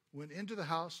went into the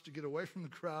house to get away from the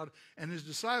crowd, and his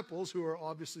disciples, who are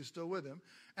obviously still with him,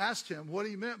 asked him what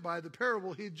he meant by the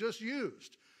parable he'd just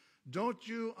used. Don't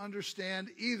you understand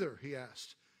either, he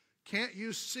asked. Can't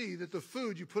you see that the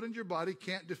food you put into your body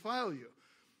can't defile you?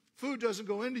 Food doesn't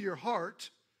go into your heart,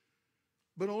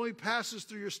 but only passes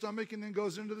through your stomach and then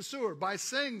goes into the sewer. By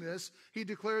saying this, he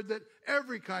declared that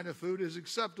every kind of food is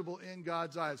acceptable in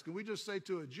God's eyes. Can we just say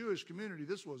to a Jewish community,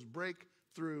 this was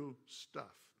breakthrough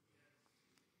stuff.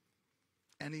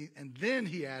 And then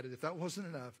he added, if that wasn't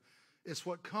enough, it's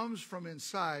what comes from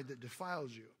inside that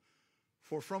defiles you.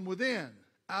 For from within,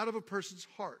 out of a person's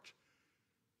heart,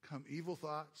 come evil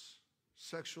thoughts,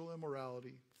 sexual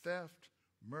immorality, theft,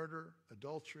 murder,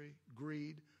 adultery,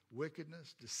 greed,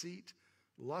 wickedness, deceit,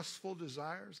 lustful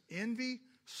desires, envy,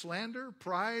 slander,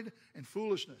 pride, and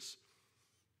foolishness.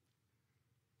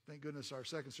 Thank goodness our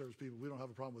second service people, we don't have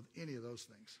a problem with any of those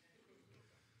things.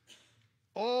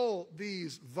 All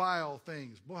these vile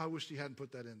things, boy, I wish he hadn't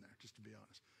put that in there, just to be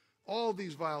honest. All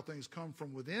these vile things come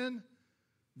from within.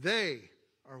 They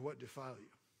are what defile you.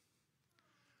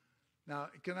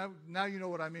 Now you know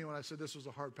what I mean when I said this was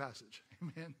a hard passage.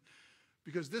 Amen.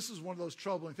 Because this is one of those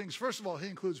troubling things. First of all, he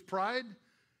includes pride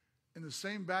in the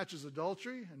same batch as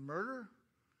adultery and murder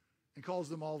and calls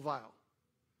them all vile.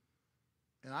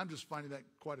 And I'm just finding that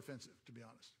quite offensive, to be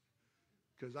honest.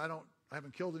 Because I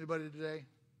haven't killed anybody today.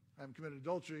 I haven't committed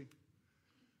adultery.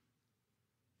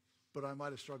 But I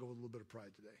might have struggled with a little bit of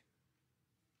pride today.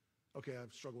 Okay,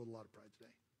 I've struggled with a lot of pride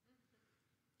today.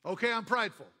 Okay, I'm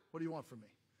prideful. What do you want from me?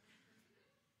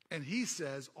 And he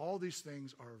says all these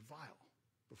things are vile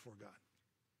before God.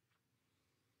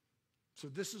 So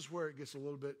this is where it gets a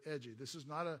little bit edgy. This is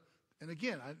not and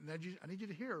again, I need you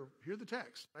to hear the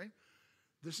text, right?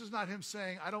 This is not him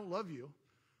saying, I don't love you.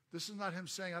 This is not him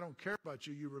saying, I don't care about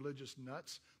you, you religious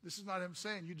nuts. This is not him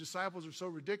saying, you disciples are so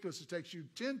ridiculous it takes you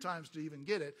 10 times to even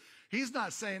get it. He's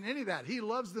not saying any of that. He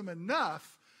loves them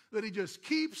enough that he just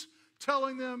keeps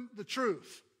telling them the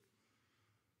truth.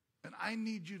 And I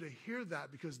need you to hear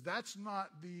that, because that's not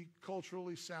the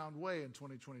culturally sound way in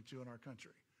 2022 in our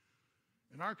country.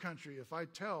 In our country, if I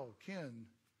tell Ken,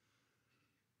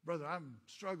 brother, I'm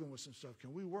struggling with some stuff,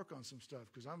 can we work on some stuff?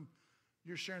 Because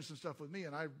you're sharing some stuff with me,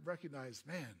 and I recognize,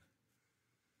 man,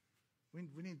 we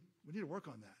need to work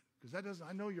on that. Because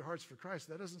I know your heart's for Christ.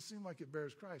 That doesn't seem like it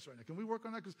bears Christ right now. Can we work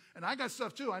on that? And I got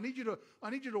stuff too. I need you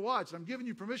to watch. I'm giving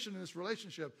you permission in this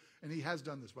relationship, and he has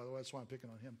done this, by the way. That's why I'm picking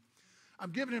on him.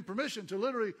 I'm giving him permission to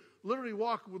literally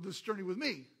walk with this journey with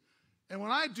me. And when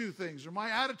I do things, or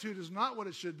my attitude is not what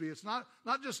it should be, it's not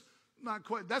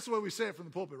quite, that's the way we say it from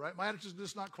the pulpit, right? My attitude is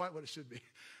just not quite what it should be.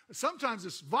 Sometimes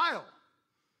it's vile.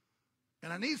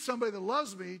 And I need somebody that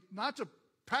loves me, not to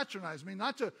patronize me,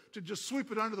 not to just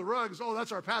sweep it under the rug. Oh,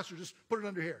 that's our pastor, just put it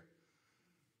under here.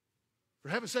 For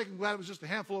heaven's sake, I'm glad it was just a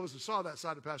handful of us that saw that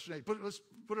side of Pastor Nate. Let's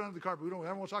put it under the carpet. I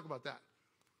don't want to talk about that.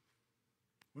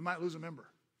 We might lose a member.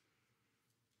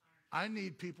 I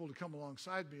need people to come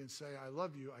alongside me and say, I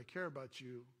love you, I care about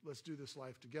you, let's do this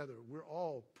life together. We're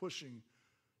all pushing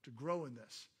to grow in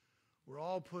this. We're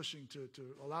all pushing to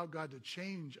allow God to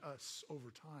change us over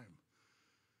time.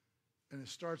 And it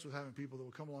starts with having people that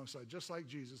will come alongside, just like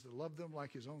Jesus, that love them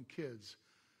like his own kids,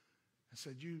 and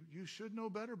said, you should know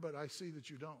better, but I see that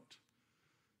you don't.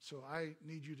 So I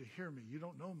need you to hear me. You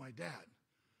don't know my dad.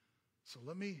 So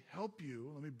let me help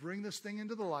you. Let me bring this thing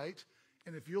into the light.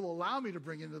 And if you'll allow me to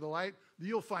bring into the light,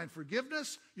 you'll find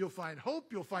forgiveness, you'll find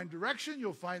hope, you'll find direction,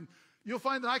 you'll find you'll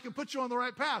find that I can put you on the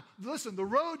right path. Listen, the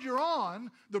road you're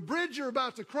on, the bridge you're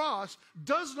about to cross,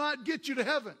 does not get you to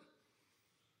heaven.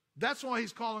 That's why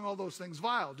he's calling all those things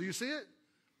vile. Do you see it?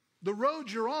 The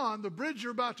road you're on, the bridge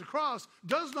you're about to cross,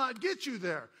 does not get you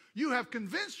there. You have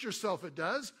convinced yourself it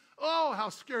does. Oh, how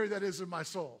scary that is in my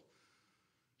soul.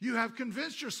 You have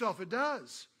convinced yourself it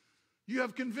does. You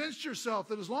have convinced yourself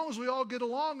that as long as we all get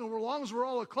along, and as long as we're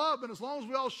all a club, and as long as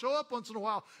we all show up once in a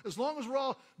while, as long as we're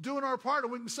all doing our part,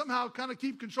 and we can somehow kind of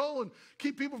keep control and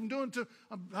keep people from doing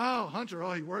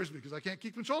Hunter, he worries me because I can't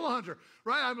keep control of Hunter,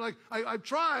 right? I'm like, I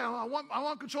try, I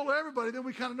want control of everybody, then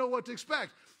we kind of know what to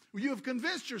expect. You have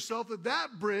convinced yourself that that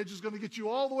bridge is going to get you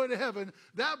all the way to heaven.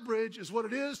 That bridge is what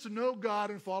it is to know God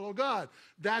and follow God.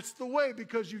 That's the way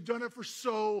because you've done it for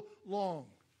so long.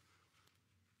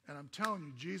 And I'm telling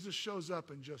you, Jesus shows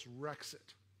up and just wrecks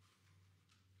it.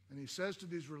 And he says to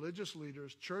these religious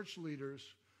leaders, church leaders,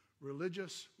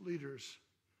 religious leaders,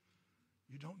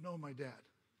 you don't know my dad.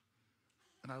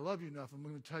 And I love you enough, I'm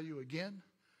going to tell you again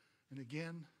and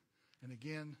again and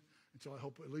again until I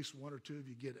hope at least one or two of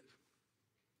you get it.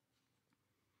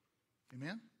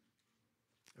 Amen?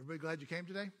 Everybody glad you came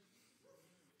today?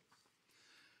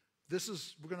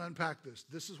 We're going to unpack this.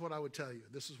 This is what I would tell you.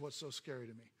 This is what's so scary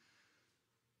to me.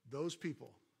 Those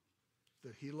people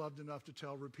that he loved enough to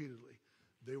tell repeatedly,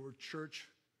 they were church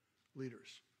leaders.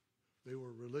 They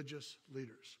were religious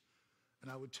leaders. And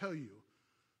I would tell you,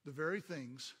 the very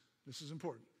things, this is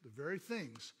important, the very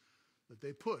things that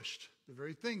they pushed, the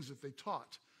very things that they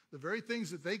taught, the very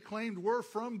things that they claimed were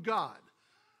from God,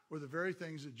 were the very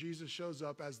things that Jesus shows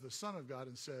up as the Son of God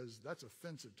and says, that's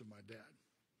offensive to my dad.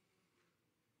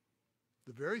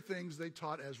 The very things they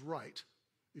taught as right.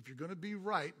 If you're going to be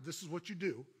right, this is what you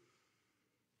do.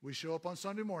 We show up on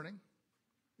Sunday morning.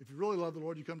 If you really love the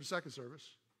Lord, you come to second service.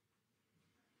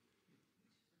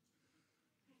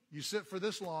 You sit for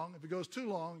this long. If it goes too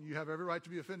long, you have every right to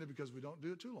be offended because we don't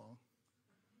do it too long.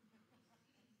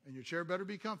 And your chair better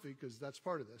be comfy because that's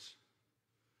part of this.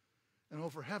 And oh,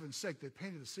 for heaven's sake, they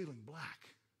painted the ceiling black.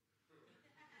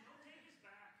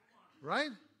 Right?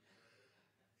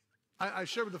 I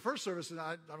shared with the first service, and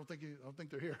I don't think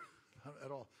they're here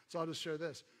at all. So I'll just share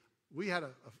this. We had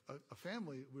a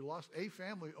family. We lost a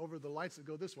family over the lights that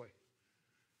go this way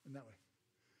and that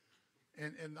way.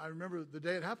 And I remember the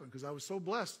day it happened because I was so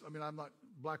blessed. I mean,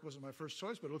 black wasn't my first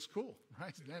choice, but it looks cool,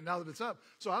 right? And now that it's up.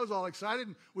 So I was all excited,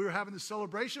 and we were having this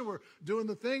celebration. We're doing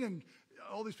the thing, and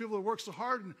all these people that work so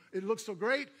hard, and it looks so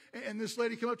great. And this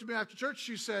lady came up to me after church.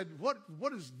 She said, what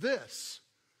is this?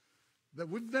 That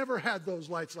we've never had those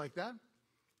lights like that.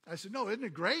 I said, no, isn't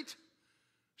it great?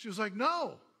 She was like,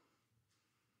 no.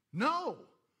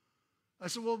 I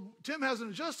said, well, Tim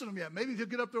hasn't adjusted them yet. Maybe he'll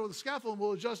get up there with a scaffold and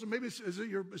we'll adjust them. Maybe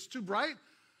it's too bright.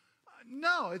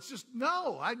 No, it's just,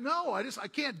 no. I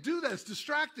can't do that. It's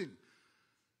distracting.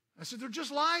 I said, they're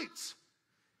just lights.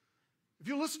 If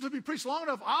you listen to me preach long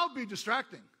enough, I'll be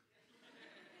distracting.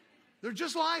 They're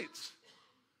just lights.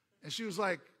 And she was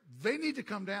like, they need to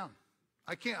come down.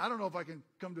 I don't know if I can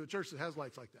come to a church that has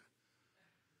lights like that.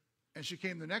 And she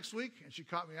came the next week, and she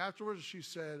caught me afterwards, and she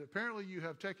said, apparently you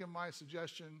have taken my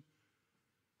suggestion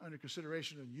under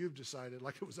consideration, and you've decided,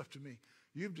 like it was up to me,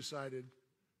 you've decided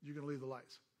you're going to leave the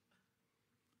lights.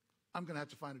 I'm going to have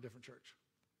to find a different church.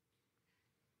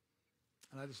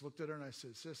 And I just looked at her, and I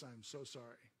said, sis, I'm so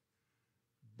sorry,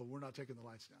 but we're not taking the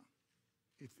lights down.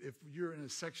 If you're in a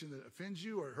section that offends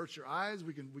you or it hurts your eyes,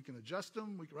 we can adjust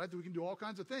them. We can do all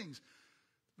kinds of things.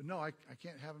 But no, I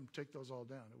can't have them take those all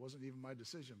down. It wasn't even my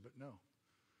decision, but no.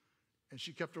 And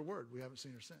she kept her word. We haven't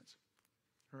seen her since,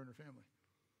 her and her family.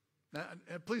 Now,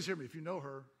 and please hear me. If you know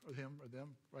her or him or them,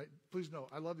 right, please know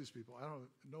I love these people. I don't have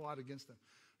no odd against them.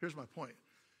 Here's my point.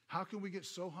 How can we get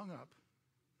so hung up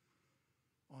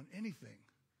on anything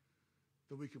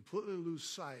that we completely lose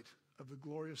sight of the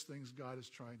glorious things God is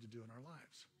trying to do in our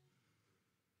lives?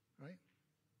 Right?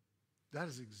 That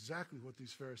is exactly what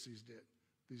these Pharisees did,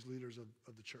 these leaders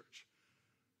of the church.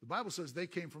 The Bible says they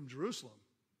came from Jerusalem.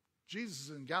 Jesus is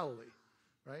in Galilee,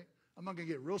 right? I'm not going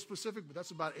to get real specific, but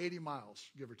that's about 80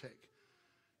 miles, give or take.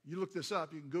 You look this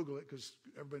up. You can Google it because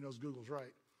everybody knows Google's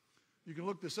right. You can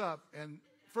look this up, and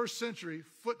first century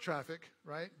foot traffic,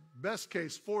 right? Best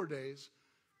case, 4 days.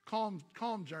 Calm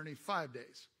journey, 5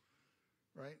 days,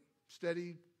 right?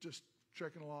 Steady, just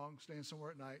trekking along, staying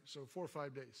somewhere at night. So 4 or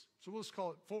 5 days. So we'll just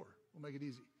call it 4. We'll make it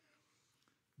easy.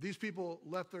 These people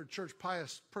left their church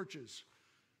pious perches,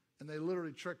 and they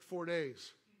literally trekked 4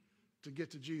 days to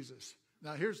get to Jesus.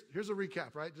 Now, here's a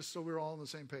recap, right? Just so we're all on the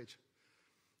same page.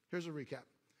 Here's a recap.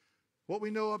 What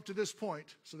we know up to this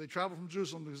point, so they traveled from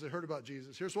Jerusalem because they heard about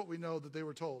Jesus. Here's what we know that they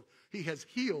were told. He has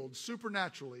healed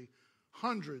supernaturally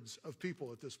hundreds of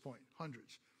people at this point,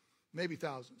 hundreds, maybe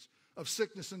thousands, of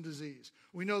sickness and disease.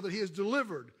 We know that he has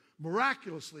delivered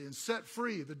miraculously and set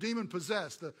free the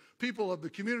demon-possessed, the people of the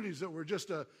communities that were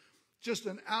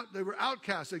they were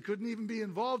outcasts. They couldn't even be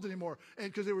involved anymore, and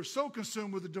because they were so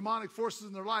consumed with the demonic forces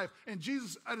in their life. And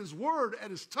Jesus, at his word, at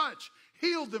his touch,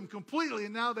 healed them completely,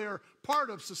 and now they are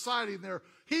part of society, and they're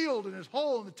healed and is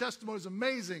whole, and the testimony is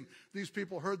amazing. These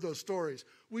people heard those stories.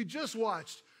 We just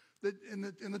watched that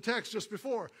in the text just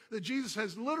before, that Jesus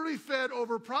has literally fed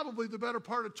over probably the better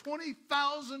part of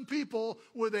 20,000 people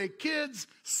with a kid's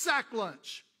sack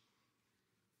lunch.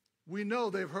 We know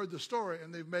they've heard the story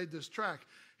and they've made this track.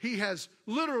 He has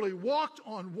literally walked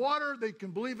on water. They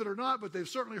can believe it or not, but they've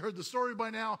certainly heard the story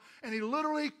by now. And he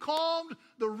literally calmed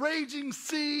the raging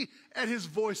sea at his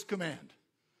voice command.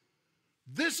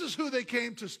 This is who they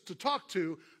came to talk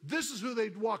to. This is who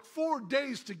they'd walked 4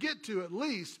 days to get to at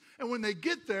least. And when they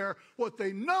get there, what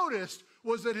they noticed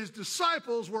was that his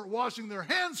disciples weren't washing their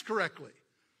hands correctly.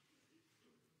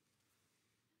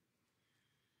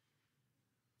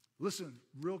 Listen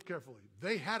real carefully.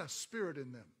 They had a spirit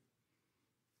in them,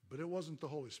 but it wasn't the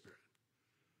Holy Spirit.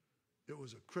 It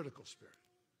was a critical spirit.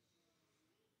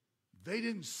 They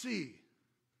didn't see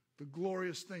the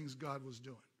glorious things God was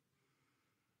doing.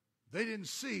 They didn't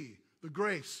see the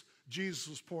grace Jesus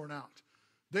was pouring out.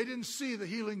 They didn't see the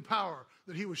healing power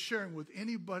that he was sharing with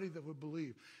anybody that would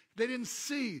believe. They didn't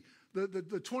see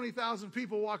the 20,000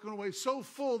 people walking away so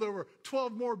full there were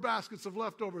 12 more baskets of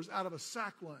leftovers out of a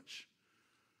sack lunch.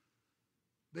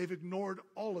 They've ignored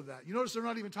all of that. You notice they're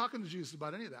not even talking to Jesus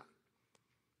about any of that.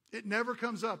 It never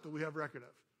comes up that we have record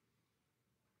of.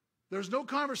 There's no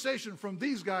conversation from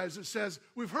these guys that says,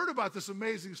 we've heard about this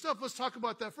amazing stuff. Let's talk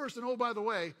about that first. And oh, by the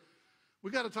way, we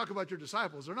got to talk about your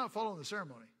disciples. They're not following the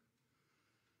ceremony.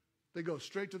 They go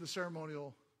straight to the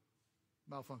ceremonial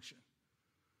malfunction.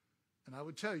 And I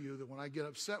would tell you that when I get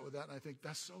upset with that, and I think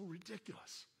that's so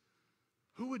ridiculous.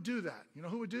 Who would do that? You know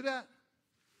who would do that?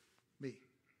 Me.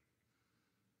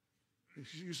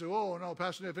 You say, oh, no,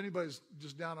 Pastor, if anybody's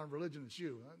just down on religion, it's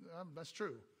you. That's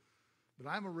true. But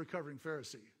I'm a recovering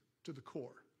Pharisee to the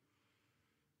core.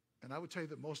 And I would tell you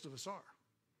that most of us are.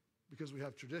 Because we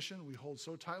have tradition, we hold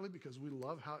so tightly because we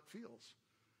love how it feels.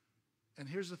 And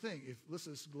here's the thing.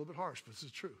 Listen, this is a little bit harsh, but this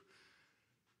is true.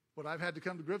 What I've had to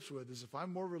come to grips with is if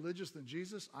I'm more religious than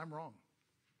Jesus, I'm wrong.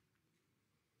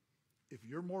 If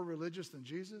you're more religious than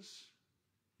Jesus,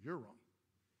 you're wrong.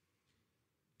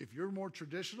 If you're more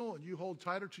traditional and you hold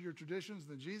tighter to your traditions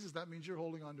than Jesus, that means you're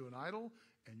holding on to an idol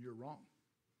and you're wrong.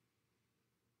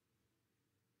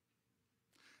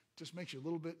 Just makes you a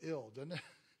little bit ill, doesn't it?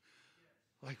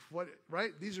 Like what,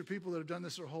 right? These are people that have done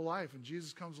this their whole life, and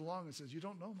Jesus comes along and says, you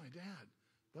don't know my dad.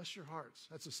 Bless your hearts.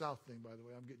 That's a South thing, by the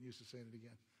way. I'm getting used to saying it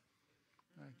again.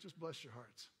 All right, just bless your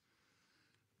hearts.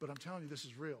 But I'm telling you, this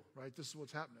is real, right? This is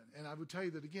what's happening. And I would tell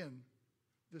you that, again,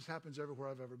 this happens everywhere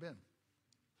I've ever been.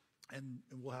 And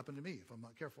it will happen to me if I'm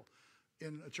not careful.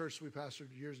 In a church we pastored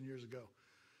years and years ago.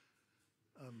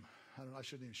 I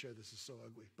shouldn't even share this. It's so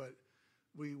ugly. But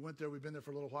we went there. We've been there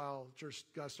for a little while. Church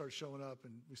guys started showing up,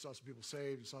 and we saw some people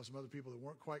saved and saw some other people that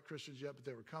weren't quite Christians yet, but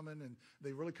they were coming, and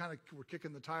they really kind of were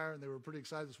kicking the tire, and they were pretty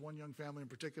excited. This one young family in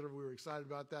particular, we were excited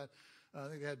about that. I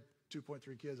think they had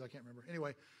 2.3 kids. I can't remember.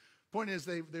 Anyway, point is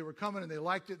they were coming, and they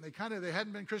liked it, and they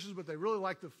hadn't been Christians, but they really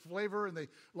liked the flavor, and they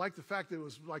liked the fact that it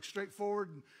was like straightforward,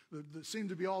 and it seemed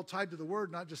to be all tied to the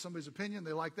Word, not just somebody's opinion.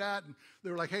 They liked that, and they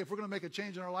were like, hey, if we're going to make a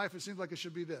change in our life, it seems like it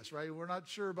should be this, right? We're not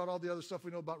sure about all the other stuff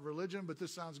we know about religion, but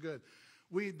this sounds good.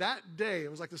 That day, it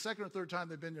was like the second or third time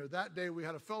they've been there, that day we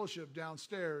had a fellowship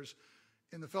downstairs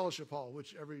in the fellowship hall,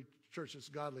 which every church that's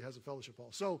godly has a fellowship hall.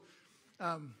 So,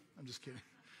 I'm just kidding.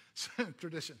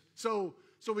 Tradition. So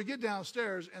we get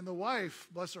downstairs, and the wife,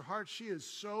 bless her heart, she is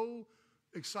so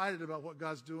excited about what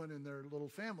God's doing in their little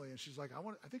family. And she's like,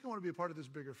 I think I want to be a part of this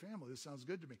bigger family. This sounds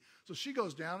good to me. So she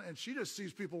goes down, and she just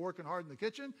sees people working hard in the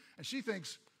kitchen, and she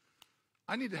thinks,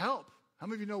 I need to help. How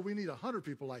many of you know we need 100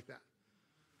 people like that?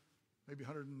 Maybe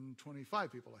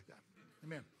 125 people like that.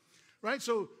 Amen. Right?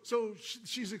 So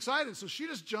she's excited. So she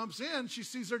just jumps in. She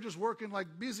sees they're just working like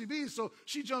busy bees. So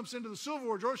she jumps into the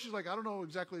silverware drawer. She's like, I don't know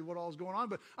exactly what all is going on,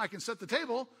 but I can set the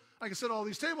table. I can set all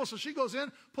these tables. So she goes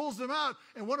in, pulls them out.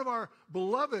 And one of our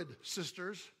beloved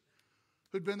sisters,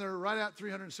 who'd been there right at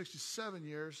 367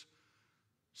 years,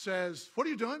 says, what are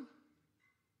you doing?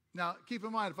 Now, keep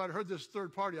in mind, if I'd heard this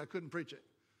third party, I couldn't preach it.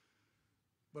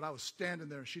 But I was standing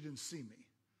there, and she didn't see me.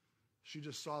 She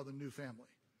just saw the new family.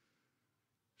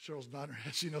 Cheryl's nodding her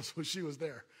head. She knows she was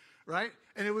there, right?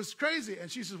 And it was crazy. And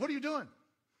she says, what are you doing?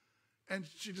 And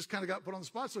she just kind of got put on the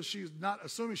spot. So she's not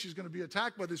assuming she's going to be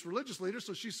attacked by this religious leader.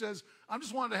 So she says, I'm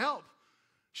just wanting to help.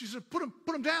 She said, put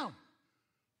them down.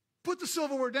 Put the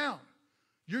silverware down.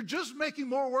 You're just making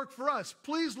more work for us.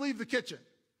 Please leave the kitchen.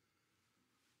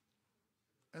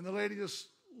 And the lady just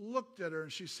looked at her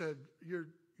and she said, you're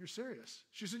serious?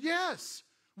 She said, yes,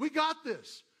 we got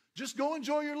this. Just go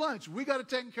enjoy your lunch. We got it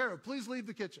taken care of. Please leave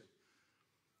the kitchen.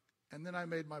 And then I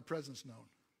made my presence known.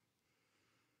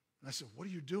 And I said, what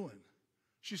are you doing?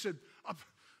 She said,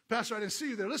 Pastor, I didn't see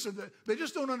you there. Listen, they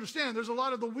just don't understand. There's a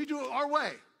lot of we do it our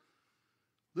way.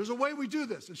 There's a way we do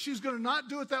this. And she's going to not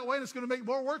do it that way, and it's going to make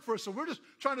more work for us. So we're just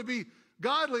trying to be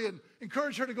godly and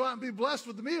encourage her to go out and be blessed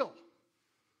with the meal.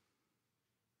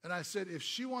 And I said, if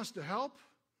she wants to help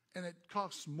and it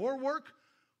costs more work,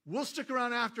 we'll stick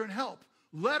around after and help.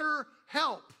 Let her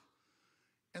help.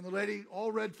 And the lady,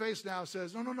 all red-faced now,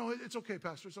 says, no, it's okay,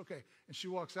 Pastor, it's okay. And she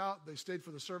walks out. They stayed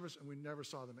for the service, and we never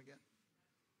saw them again.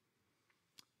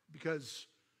 Because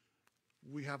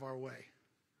we have our way.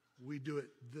 We do it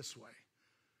this way.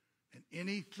 And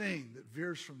anything that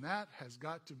veers from that has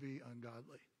got to be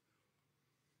ungodly.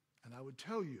 And I would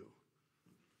tell you,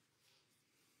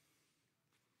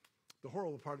 the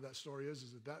horrible part of that story is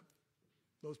that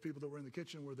those people that were in the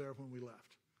kitchen were there when we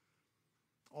left.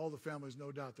 All the families,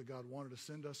 no doubt, that God wanted to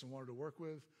send us and wanted to work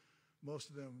with, most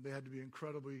of them, they had to be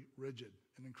incredibly rigid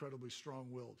and incredibly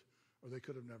strong-willed, or they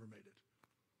could have never made it.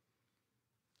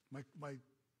 My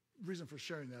reason for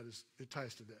sharing that is it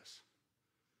ties to this,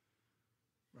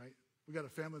 right? We got a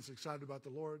family that's excited about the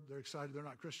Lord. They're excited. They're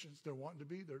not Christians. They're wanting to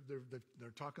be. They're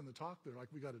talking the talk. They're like,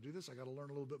 we got to do this. I got to learn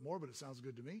a little bit more, but it sounds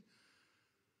good to me.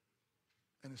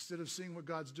 And instead of seeing what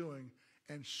God's doing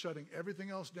and shutting everything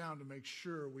else down to make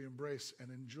sure we embrace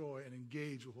and enjoy and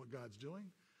engage with what God's doing,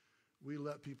 we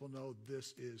let people know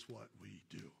this is what we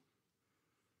do.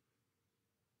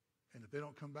 And if they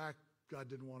don't come back, God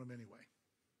didn't want them anyway.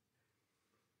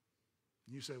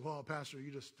 And you say, well, Pastor,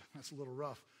 that's a little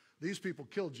rough. These people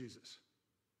killed Jesus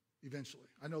eventually.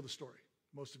 I know the story.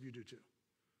 Most of you do too.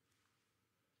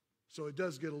 So it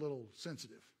does get a little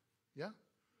sensitive. Yeah?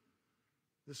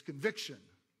 This conviction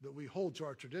that we hold to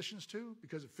our traditions to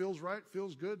because it feels right,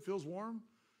 feels good, feels warm.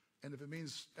 And if it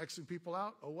means Xing people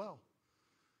out, oh well.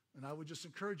 And I would just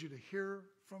encourage you to hear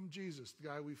from Jesus, the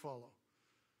guy we follow.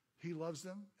 He loves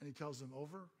them, and he tells them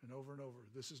over and over and over,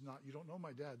 this is not, you don't know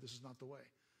my dad, this is not the way.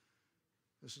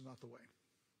 This is not the way.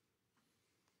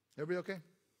 Everybody okay?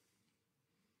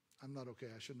 I'm not okay.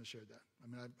 I shouldn't have shared that. I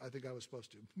mean, I think I was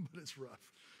supposed to, but it's rough.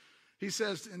 He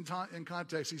says, in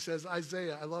context, he says,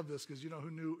 Isaiah, I love this because you know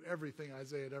who knew everything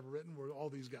Isaiah had ever written were all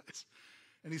these guys.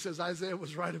 And he says, Isaiah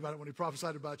was right about it when he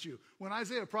prophesied about you. When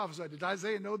Isaiah prophesied, did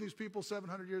Isaiah know these people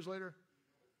 700 years later?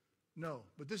 No,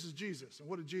 but this is Jesus. And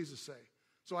what did Jesus say?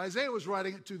 So Isaiah was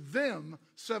writing it to them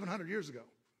 700 years ago,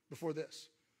 before this.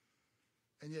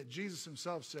 And yet Jesus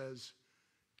himself says,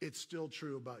 it's still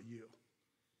true about you.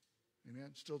 Amen?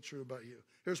 Still true about you.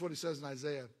 Here's what he says in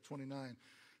Isaiah 29. It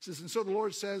says, and so the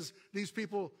Lord says, these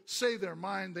people say their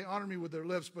mind, they honor me with their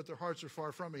lips, but their hearts are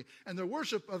far from me. And their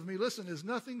worship of me, listen, is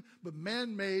nothing but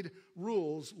man-made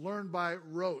rules learned by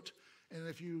rote. And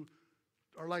if you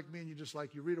are like me and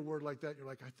you read a word like that, you're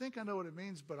like, I think I know what it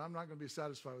means, but I'm not going to be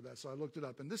satisfied with that. So I looked it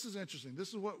up. And this is interesting. This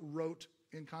is what rote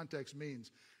in context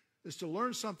means. Is to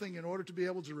learn something in order to be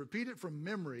able to repeat it from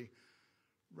memory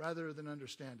rather than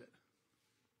understand it.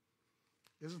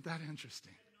 Isn't that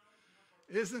interesting?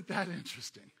 Isn't that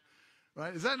interesting?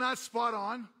 Right? Is that not spot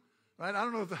on? Right? I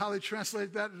don't know how they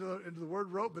translate that into the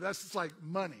word rote, but that's just like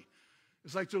money.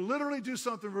 It's like to literally do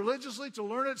something religiously, to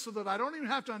learn it so that I don't even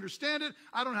have to understand it.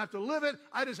 I don't have to live it.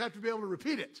 I just have to be able to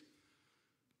repeat it.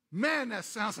 Man, that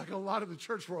sounds like a lot of the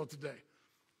church world today.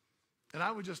 And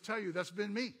I would just tell you, that's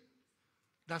been me.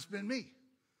 That's been me.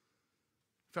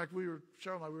 In fact,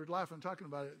 Cheryl and I, we were laughing talking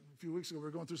about it a few weeks ago. We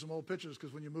were going through some old pictures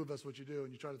because when you move, that's what you do.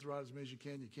 And you try to throw out as many as you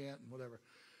can't, and whatever.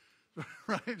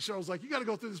 Right? And Cheryl's like, you got to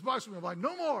go through this box with me. I'm like,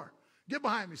 no more. Get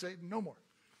behind me, Satan. No more.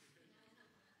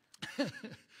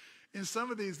 In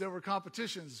some of these, there were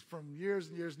competitions from years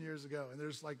and years and years ago. And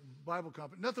there's like Bible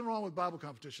competitions. Nothing wrong with Bible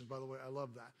competitions, by the way. I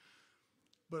love that.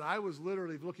 But I was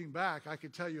literally looking back. I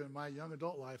could tell you in my young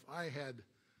adult life, I had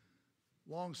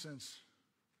long since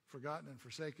forgotten and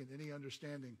forsaken any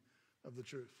understanding of the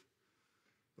truth.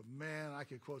 But man, I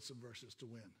could quote some verses to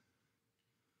win.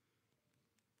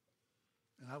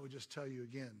 And I would just tell you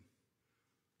again,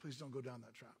 please don't go down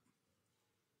that trap.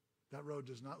 That road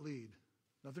does not lead.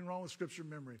 Nothing wrong with scripture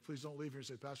memory. Please don't leave here and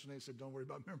say, Pastor Nate said, don't worry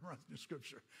about memorizing your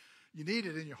scripture. You need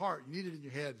it in your heart. You need it in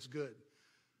your head. It's good.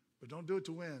 But don't do it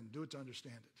to win. Do it to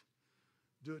understand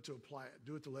it. Do it to apply it.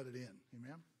 Do it to let it in.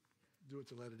 Amen? Do it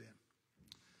to let it in.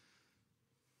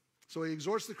 So he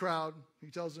exhorts the crowd. He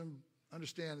tells them,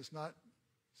 understand, it's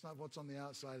It's not what's on the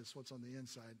outside, it's what's on the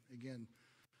inside. Again,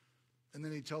 and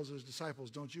then he tells his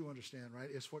disciples, don't you understand, right?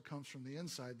 It's what comes from the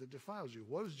inside that defiles you.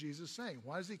 What is Jesus saying?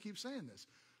 Why does he keep saying this?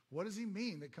 What does he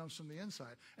mean that comes from the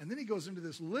inside? And then he goes into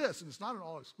this list, and it's not an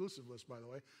all-exclusive list, by the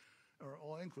way, or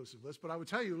all-inclusive list, but I would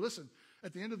tell you, listen,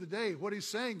 at the end of the day, what he's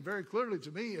saying very clearly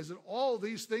to me is that all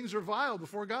these things are vile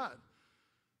before God.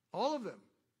 All of them.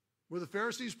 Were the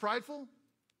Pharisees prideful?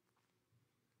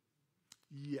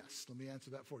 Yes, let me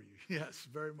answer that for you. Yes,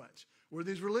 very much. Were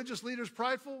these religious leaders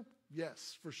prideful?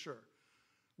 Yes, for sure.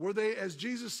 Were they, as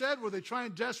Jesus said, were they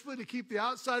trying desperately to keep the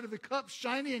outside of the cup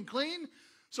shiny and clean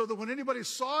so that when anybody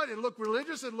saw it, it looked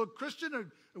religious, it looked Christian? Or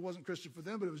it wasn't Christian for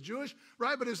them, but it was Jewish,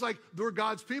 right? But it's like, we're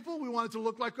God's people. We want it to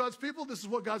look like God's people. This is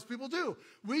what God's people do.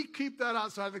 We keep that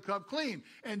outside of the cup clean.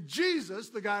 And Jesus,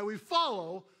 the guy we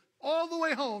follow, all the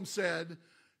way home said,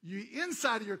 the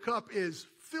inside of your cup is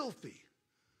filthy.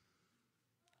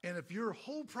 And if your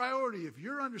whole priority, if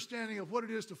your understanding of what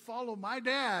it is to follow my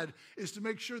dad is to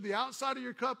make sure the outside of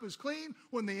your cup is clean,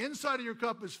 when the inside of your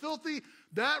cup is filthy,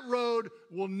 that road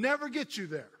will never get you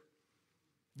there.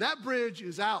 That bridge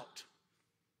is out.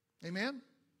 Amen?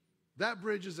 That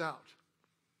bridge is out.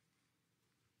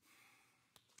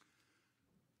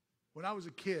 When I was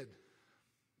a kid,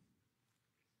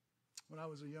 when I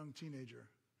was a young teenager,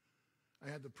 I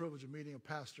had the privilege of meeting a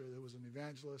pastor that was an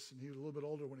evangelist, and he was a little bit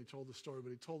older when he told the story, but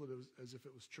he told it as if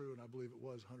it was true, and I believe it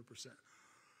was 100%.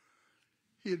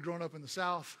 He had grown up in the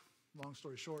South, long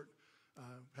story short,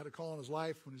 had a call on his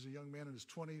life when he was a young man in his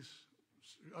 20s.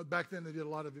 Back then they did a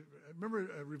lot of, remember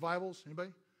revivals,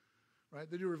 anybody? Right?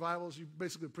 They do revivals. You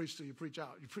basically preach till you preach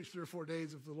out. You preach 3 or 4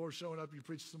 days. If the Lord's showing up, you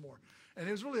preach some more. And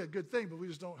it was really a good thing, but we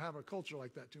just don't have a culture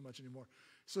like that too much anymore.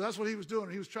 So that's what he was doing.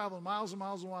 He was traveling miles and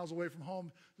miles and miles away from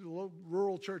home to the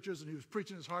rural churches, and he was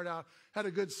preaching his heart out. Had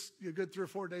a good 3 or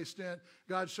 4 day stint.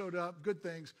 God showed up, good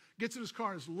things. Gets in his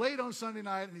car, and it's late on Sunday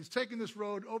night, and he's taking this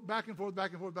road back and forth,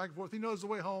 back and forth, back and forth. He knows the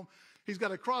way home. He's got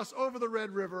to cross over the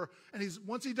Red River, and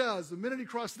once he does, the minute he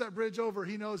crosses that bridge over,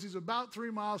 he knows he's about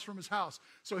 3 miles from his house.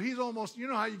 So he's almost, you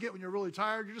know how you get when you're really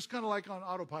tired? You're just kind of like on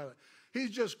autopilot. He's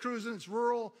just cruising. It's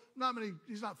rural.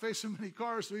 He's not facing many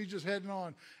cars, so he's just heading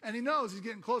on. And he knows he's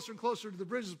getting closer and closer to the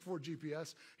bridges before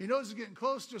GPS. He knows he's getting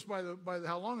close just by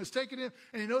how long it's taken him.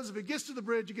 And he knows if he gets to the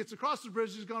bridge, he gets across the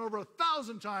bridge, he's gone over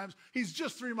 1,000 times. He's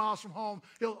just 3 miles from home.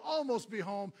 He'll almost be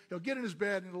home. He'll get in his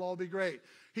bed, and it'll all be great.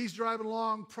 He's driving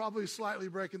along, probably slightly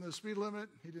breaking the speed limit.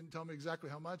 He didn't tell me exactly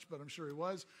how much, but I'm sure he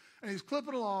was. And he's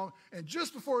clipping along, and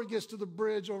just before he gets to the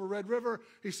bridge over Red River,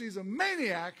 he sees a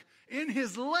maniac in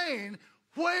his lane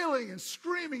wailing and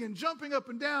screaming and jumping up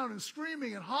and down and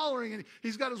screaming and hollering. And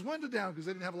he's got his window down because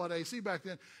they didn't have a lot of AC back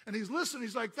then. And he's listening.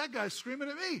 He's like, that guy's screaming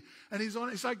at me. And he's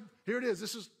like, here it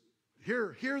is.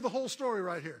 Hear the whole story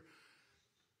right here.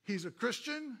 He's a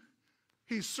Christian.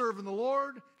 He's serving the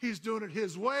Lord. He's doing it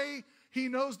his way. He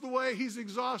knows the way. He's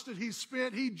exhausted. He's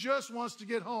spent. He just wants to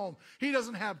get home. He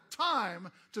doesn't have time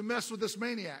to mess with this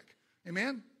maniac.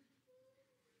 Amen?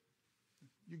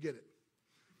 You get it.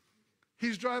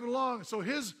 He's driving along. So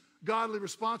his godly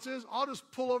response is, I'll just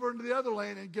pull over into the other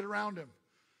lane and get around him.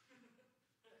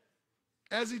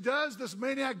 As he does, this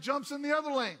maniac jumps in the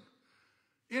other lane,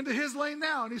 into his lane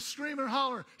now, and he's screaming and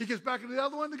hollering. He gets back into the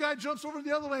other one. The guy jumps over to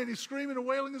the other lane. He's screaming and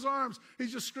wailing his arms.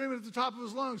 He's just screaming at the top of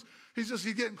his lungs. He's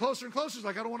getting closer and closer. He's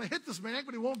like, I don't want to hit this maniac,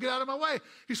 but he won't get out of my way.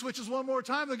 He switches one more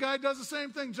time. The guy does the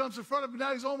same thing, jumps in front of him.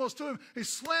 Now he's almost to him. He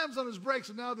slams on his brakes,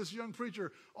 and now this young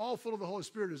preacher, all full of the Holy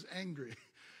Spirit, is angry.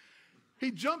 He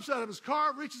jumps out of his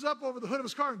car, reaches up over the hood of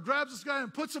his car, and grabs this guy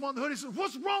and puts him on the hood. He says,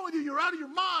 what's wrong with you? You're out of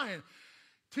your mind.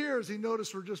 Tears, he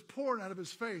noticed, were just pouring out of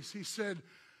his face. He said,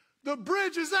 the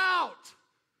bridge is out.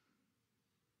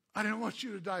 I didn't want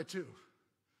you to die too.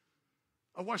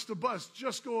 I watched the bus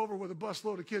just go over with a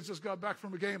busload of kids just got back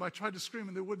from a game. I tried to scream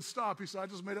and they wouldn't stop. He said, I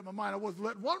just made up my mind. I wasn't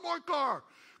letting one more car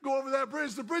go over that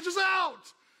bridge. The bridge is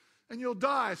out and you'll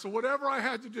die. So whatever I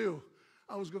had to do,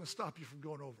 I was going to stop you from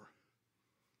going over.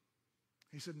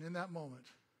 He said, and in that moment,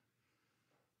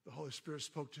 the Holy Spirit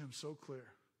spoke to him so clear.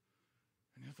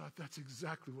 And he thought, that's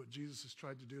exactly what Jesus has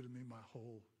tried to do to me my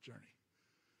whole journey.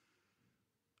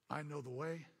 I know the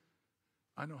way.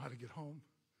 I know how to get home.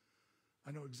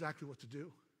 I know exactly what to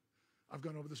do. I've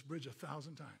gone over this bridge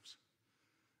 1,000 times.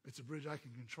 It's a bridge I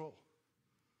can control.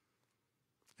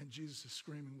 And Jesus is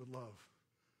screaming with love.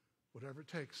 Whatever it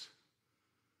takes,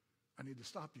 I need to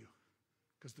stop you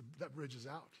because that bridge is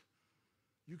out.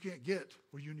 You can't get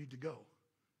where you need to go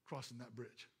crossing that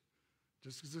bridge.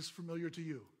 Just because it's familiar to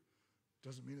you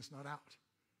doesn't mean it's not out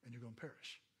and you're going to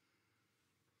perish.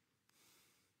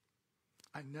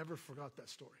 I never forgot that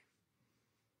story.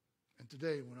 And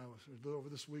today, when I was over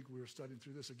this week, we were studying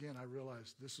through this again, I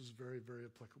realized this is very, very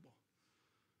applicable.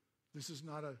 This is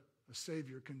not a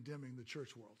Savior condemning the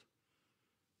church world.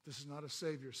 This is not a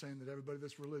Savior saying that everybody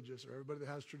that's religious or everybody that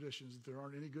has traditions, that there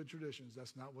aren't any good traditions.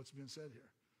 That's not what's being said here.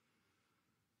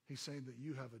 He's saying that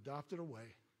you have adopted a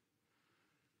way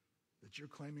that you're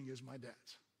claiming is my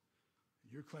dad's.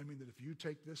 You're claiming that if you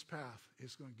take this path,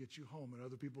 it's going to get you home and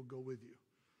other people go with you.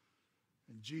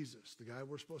 And Jesus, the guy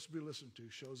we're supposed to be listening to,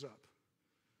 shows up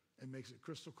and makes it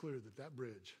crystal clear that that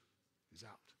bridge is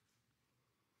out.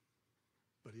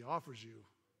 But he offers you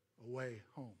a way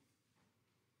home.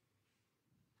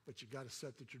 But you got to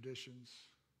set the traditions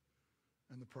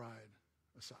and the pride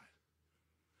aside.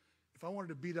 If I wanted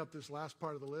to beat up this last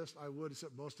part of the list, I would,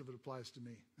 except most of it applies to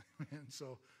me. And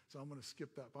so I'm going to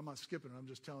skip that. I'm not skipping it. I'm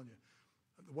just telling you.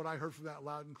 What I heard from that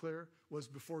loud and clear was,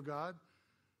 before God,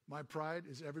 my pride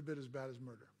is every bit as bad as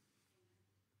murder.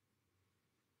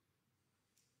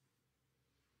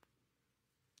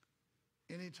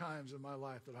 Any times in my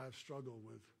life that I've struggled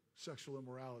with sexual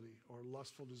immorality or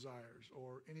lustful desires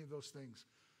or any of those things,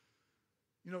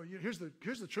 you know, here's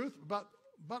the truth about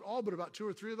all but about 2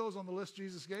 or 3 of those on the list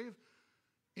Jesus gave.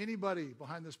 Anybody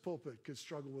behind this pulpit could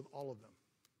struggle with all of them.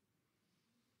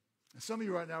 And some of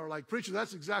you right now are like, preacher,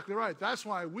 that's exactly right. That's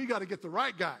why we got to get the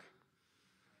right guy.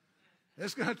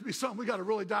 It's going to have to be something we got to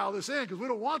really dial this in, because we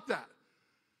don't want that.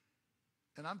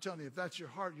 And I'm telling you, if that's your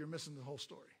heart, you're missing the whole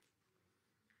story.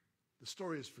 The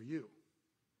story is for you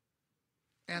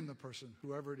and the person,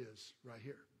 whoever it is, right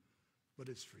here. But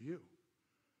it's for you.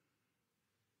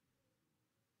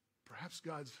 Perhaps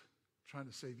God's trying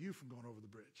to save you from going over the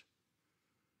bridge.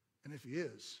 And if he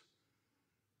is,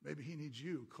 maybe he needs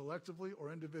you collectively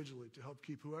or individually to help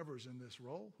keep whoever's in this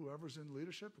role, whoever's in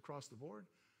leadership across the board,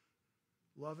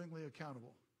 lovingly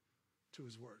accountable to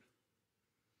his word.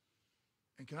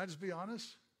 And can I just be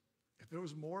honest? If there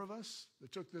was more of us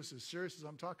that took this as serious as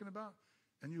I'm talking about,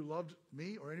 and you loved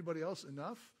me or anybody else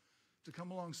enough to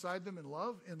come alongside them in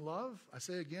love, I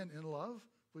say again, in love,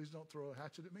 please don't throw a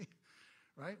hatchet at me,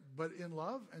 right? But in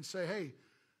love, and say, hey,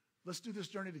 let's do this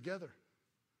journey together.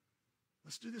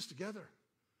 Let's do this together.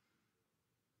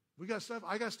 We got stuff,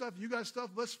 I got stuff, you got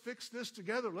stuff. Let's fix this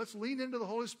together. Let's lean into the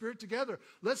Holy Spirit together.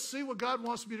 Let's see what God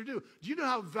wants me to do. Do you know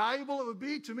how valuable it would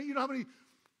be to me? You know how many,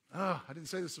 I didn't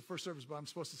say this the first service, but I'm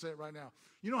supposed to say it right now.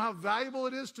 You know how valuable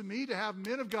it is to me to have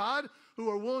men of God who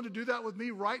are willing to do that with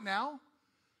me right now?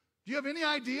 Do you have any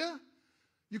idea?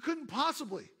 You couldn't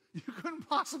possibly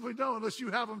know unless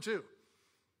you have them too.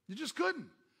 You just couldn't.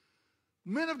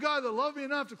 Men of God that love me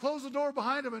enough to close the door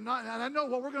behind them, and I know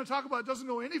what we're going to talk about doesn't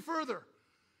go any further.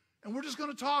 And we're just going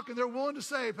to talk, and they're willing to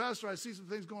say, Pastor, I see some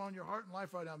things going on in your heart and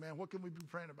life right now, man. What can we be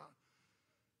praying about?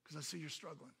 Because I see you're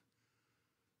struggling.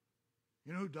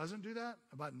 You know who doesn't do that?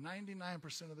 About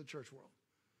 99% of the church world.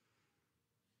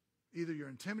 Either you're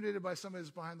intimidated by somebody that's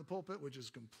behind the pulpit, which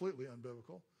is completely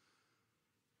unbiblical,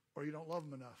 or you don't love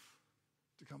them enough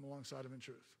to come alongside them in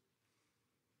truth.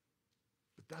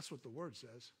 But that's what the Word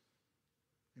says.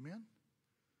 Amen?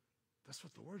 That's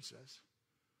what the Word says.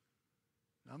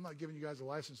 Now, I'm not giving you guys a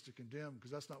license to condemn,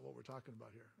 because that's not what we're talking about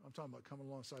here. I'm talking about coming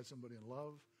alongside somebody in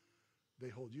love. They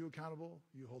hold you accountable.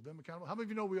 You hold them accountable. How many of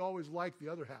you know we always like the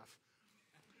other half?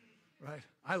 Right?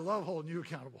 I love holding you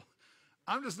accountable.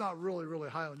 I'm just not really, really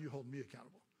high on you holding me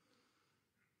accountable.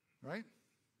 Right?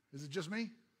 Is it just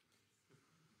me?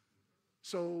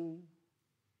 So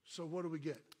what do we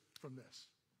get from this?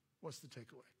 What's the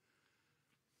takeaway?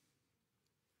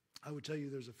 I would tell you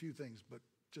there's a few things, but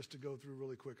just to go through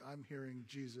really quick, I'm hearing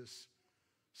Jesus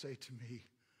say to me,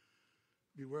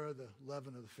 beware of the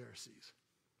leaven of the Pharisees.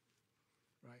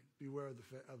 Right? Beware of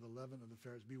the leaven of the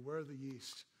Pharisees. Beware of the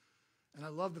yeast. And I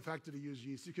love the fact that he used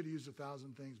yeast. He could have used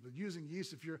 1,000 things, but using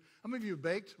yeast, how many of you have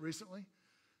baked recently?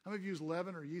 How many of you use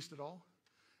leaven or yeast at all?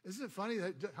 Isn't it funny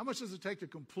that how much does it take to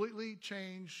completely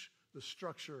change the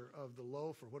structure of the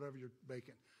loaf or whatever you're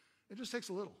baking? It just takes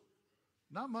a little.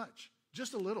 Not much.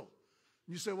 Just a little.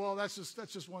 You say, well, that's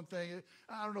just one thing.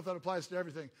 I don't know if that applies to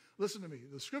everything. Listen to me.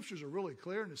 The scriptures are really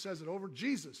clear, and it says it over.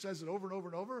 Jesus says it over and over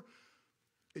and over.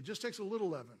 It just takes a little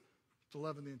leaven to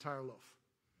leaven the entire loaf.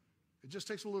 It just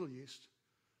takes a little yeast.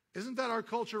 Isn't that our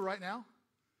culture right now?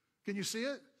 Can you see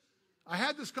it? I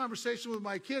had this conversation with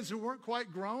my kids who weren't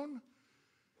quite grown,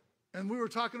 and we were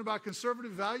talking about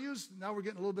conservative values. Now we're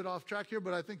getting a little bit off track here,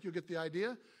 but I think you'll get the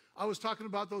idea. I was talking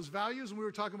about those values, and we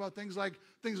were talking about things like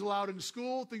things allowed in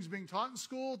school, things being taught in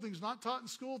school, things not taught in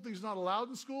school, things not allowed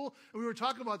in school. And we were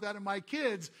talking about that, and my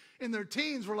kids in their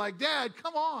teens were like, Dad,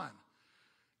 come on.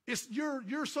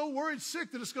 You're so worried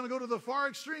sick that it's going to go to the far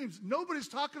extremes. Nobody's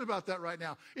talking about that right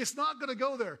now. It's not going to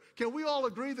go there. Can we all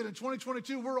agree that in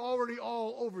 2022, we're already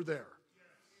all over there?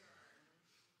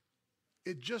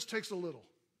 It just takes a little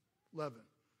leaven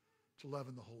to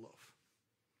leaven the whole loaf.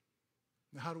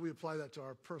 Now, how do we apply that to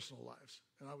our personal lives?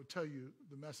 And I would tell you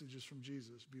the message is from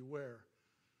Jesus. Beware.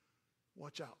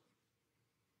 Watch out.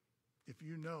 If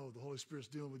you know the Holy Spirit's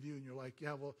dealing with you and you're like,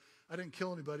 yeah, well, I didn't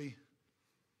kill anybody.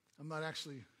 I'm not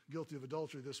actually guilty of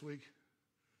adultery this week.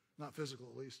 Not physical,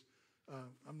 at least.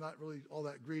 I'm not really all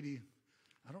that greedy.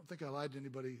 I don't think I lied to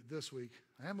anybody this week.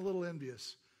 I am a little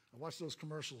envious. I watch those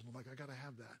commercials and I'm like, I got to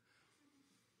have that.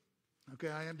 Okay,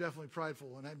 I am definitely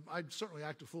prideful, and I certainly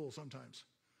act a fool sometimes.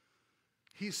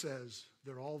 He says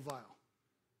they're all vile.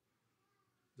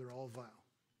 They're all vile.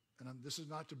 And this is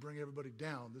not to bring everybody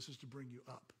down. This is to bring you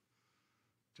up,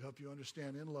 to help you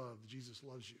understand in love that Jesus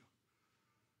loves you.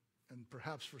 And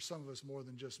perhaps for some of us more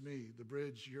than just me, the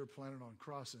bridge you're planning on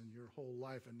crossing your whole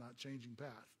life and not changing path,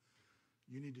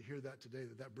 you need to hear that today,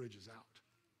 that bridge is out.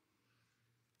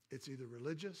 It's either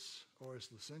religious or it's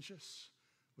licentious,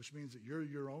 which means that you're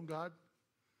your own God,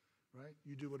 right?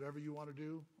 You do whatever you want to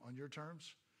do on your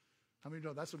terms. How many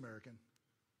know that's American?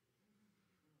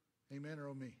 Amen or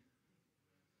oh me?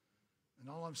 And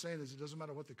all I'm saying is it doesn't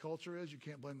matter what the culture is. You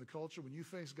can't blame the culture. When you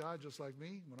face God just like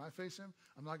me, when I face him,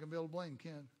 I'm not going to be able to blame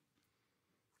Ken.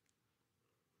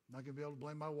 I'm not going to be able to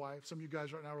blame my wife. Some of you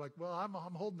guys right now are like, well, I'm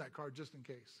holding that card just in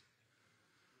case.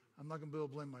 I'm not going to be able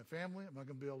to blame my family. I'm not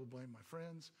going to be able to blame my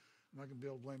friends. I'm not going to be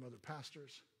able to blame other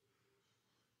pastors.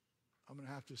 I'm going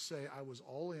to have to say I was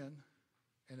all in,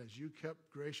 and as you kept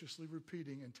graciously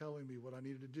repeating and telling me what I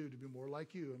needed to do to be more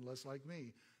like you and less like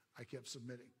me, I kept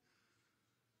submitting.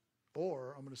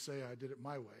 Or I'm going to say I did it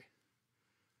my way,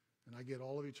 and I get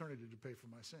all of eternity to pay for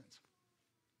my sins.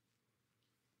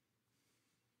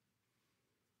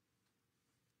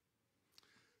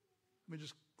 Let me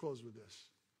just close with this,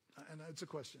 and it's a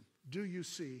question. Do you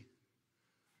see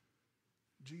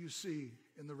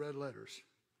in the red letters,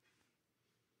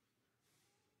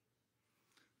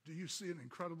 do you see an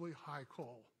incredibly high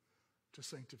call to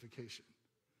sanctification?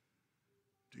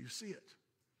 Do you see it?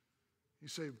 You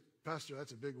say, Pastor,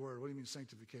 that's a big word. What do you mean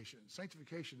sanctification?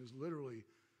 Sanctification is literally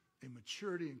a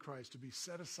maturity in Christ, to be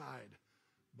set aside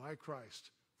by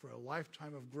Christ for a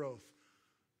lifetime of growth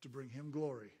to bring him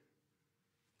glory.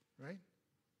 Right?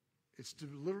 It's to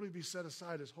literally be set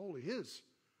aside as holy. His,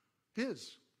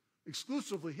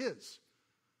 exclusively his.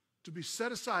 To be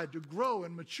set aside, to grow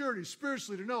in maturity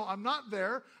spiritually, to know I'm not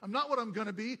there, I'm not what I'm going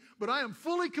to be, but I am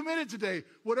fully committed today.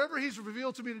 Whatever he's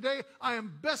revealed to me today, I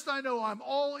am best I know, I'm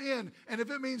all in. And if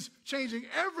it means changing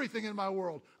everything in my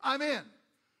world, I'm in.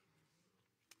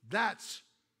 That's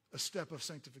a step of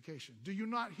sanctification. Do you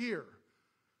not hear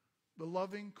the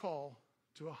loving call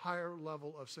to a higher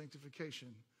level of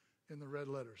sanctification in the red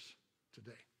letters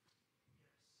today?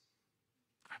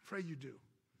 I pray you do.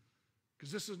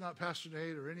 Because this is not Pastor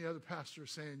Nate or any other pastor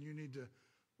saying you need to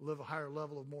live a higher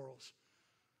level of morals.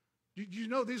 You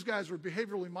know these guys were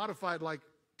behaviorally modified like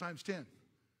times 10.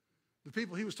 The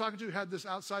people he was talking to had this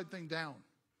outside thing down.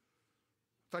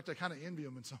 In fact, I kind of envy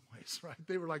them in some ways, right?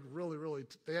 They were like really,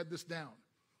 they had this down.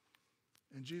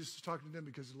 And Jesus is talking to them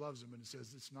because he loves them, and he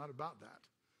says it's not about that.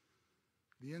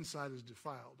 The inside is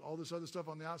defiled. All this other stuff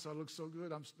on the outside looks so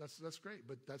good. That's great,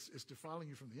 but it's defiling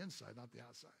you from the inside, not the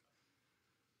outside.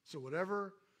 So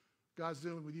whatever God's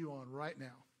dealing with you on right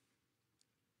now,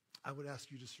 I would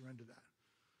ask you to surrender that.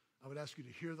 I would ask you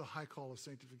to hear the high call of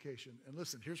sanctification. And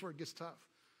listen, here's where it gets tough.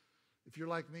 If you're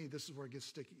like me, this is where it gets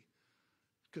sticky.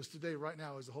 Because today, right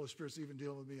now, as the Holy Spirit's even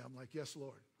dealing with me, I'm like, yes,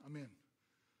 Lord, I'm in.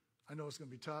 I know it's going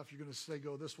to be tough. You're going to say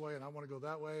go this way, and I want to go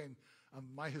that way. And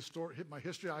my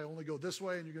history, I only go this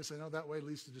way. And you're going to say, no, that way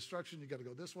leads to destruction. You got to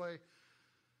go this way.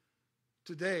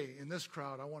 Today, in this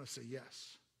crowd, I want to say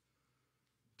yes.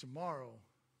 Tomorrow,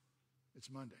 it's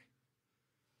Monday.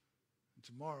 And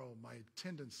tomorrow, my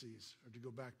tendencies are to go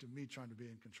back to me trying to be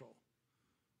in control.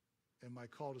 And my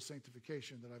call to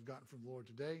sanctification that I've gotten from the Lord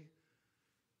today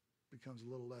becomes a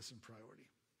little less in priority.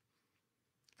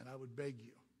 And I would beg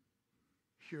you,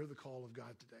 hear the call of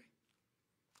God today.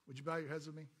 Would you bow your heads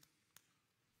with me?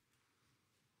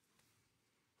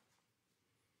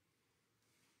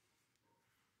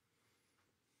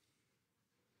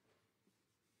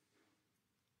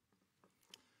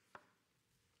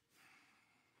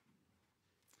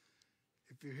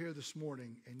 If you're here this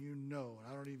morning and you know,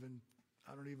 and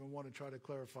I don't even want to try to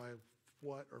clarify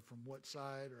what or from what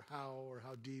side or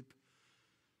how deep,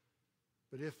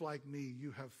 but if like me,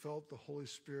 you have felt the Holy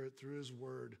Spirit through his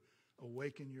word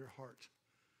awaken your heart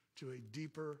to a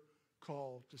deeper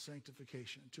call to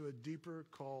sanctification, to a deeper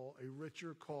call, a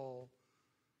richer call,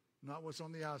 not what's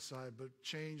on the outside, but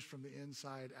change from the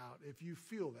inside out. If you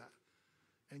feel that,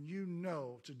 and you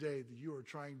know today that you are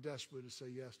trying desperately to say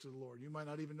yes to the Lord, you might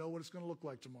not even know what it's going to look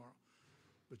like tomorrow,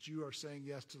 but you are saying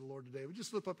yes to the Lord today. Would you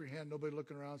just lift up your hand, nobody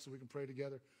looking around, so we can pray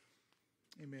together?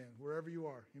 Amen. Wherever you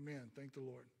are, amen. Thank the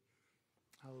Lord.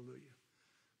 Hallelujah.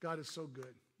 God is so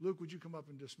good. Luke, would you come up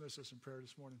and dismiss us in prayer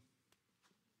this morning?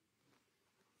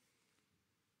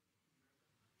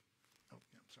 Oh,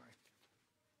 yeah, I'm sorry.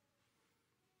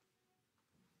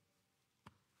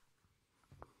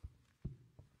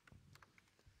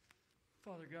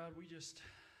 Father God, we just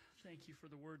thank you for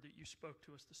the word that you spoke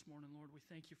to us this morning, Lord. We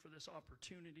thank you for this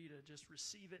opportunity to just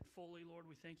receive it fully, Lord.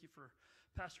 We thank you for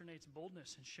Pastor Nate's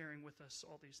boldness in sharing with us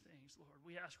all these things, Lord.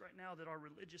 We ask right now that our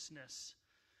religiousness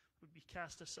would be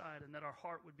cast aside and that our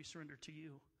heart would be surrendered to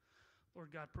you.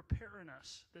 Lord God, preparing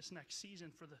us this next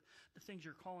season for the things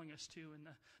you're calling us to and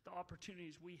the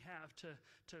opportunities we have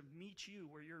to meet you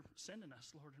where you're sending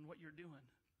us, Lord, and what you're doing.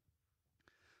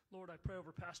 Lord, I pray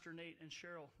over Pastor Nate and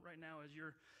Cheryl right now as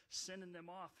you're sending them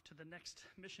off to the next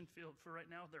mission field for right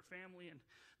now, their family and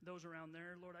those around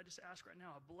there. Lord, I just ask right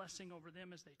now a blessing over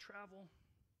them as they travel.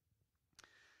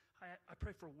 I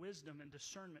pray for wisdom and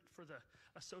discernment for the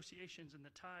associations and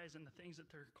the ties and the things that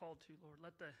they're called to, Lord.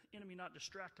 Let the enemy not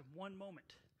distract them one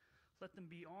moment. Let them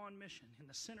be on mission in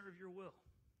the center of your will.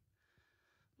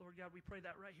 Lord God, we pray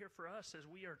that right here for us as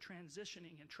we are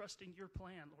transitioning and trusting your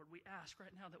plan. Lord, we ask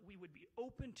right now that we would be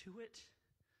open to it.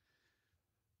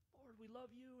 Lord, we love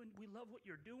you and we love what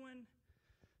you're doing.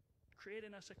 Create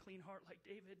in us a clean heart like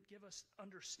David. Give us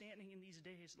understanding in these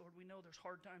days. Lord, we know there's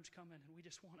hard times coming and we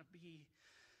just want to be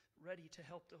ready to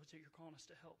help those that you're calling us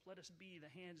to help. Let us be the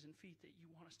hands and feet that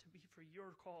you want us to be for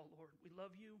your call, Lord. We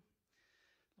love you.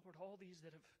 Lord, all these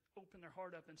that have opened their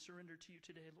heart up and surrendered to you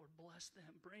today, Lord, bless them.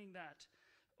 Bring that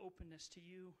openness to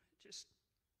you. Just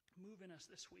move in us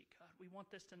this week, God. We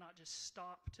want this to not just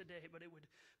stop today, but it would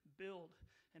build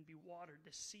and be watered.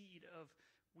 The seed of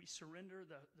we surrender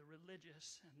the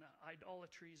religious and the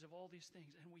idolatries of all these things,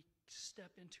 and we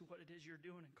step into what it is you're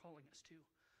doing and calling us to.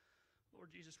 Lord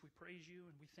Jesus, we praise you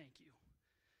and we thank you.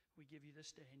 We give you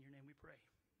this day. In your name we pray.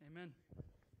 Amen.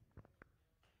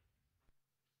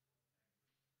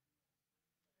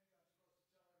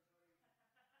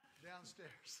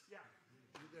 Downstairs. Yeah.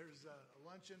 There's a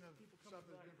luncheon of stuff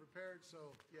that's been prepared,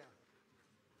 so yeah.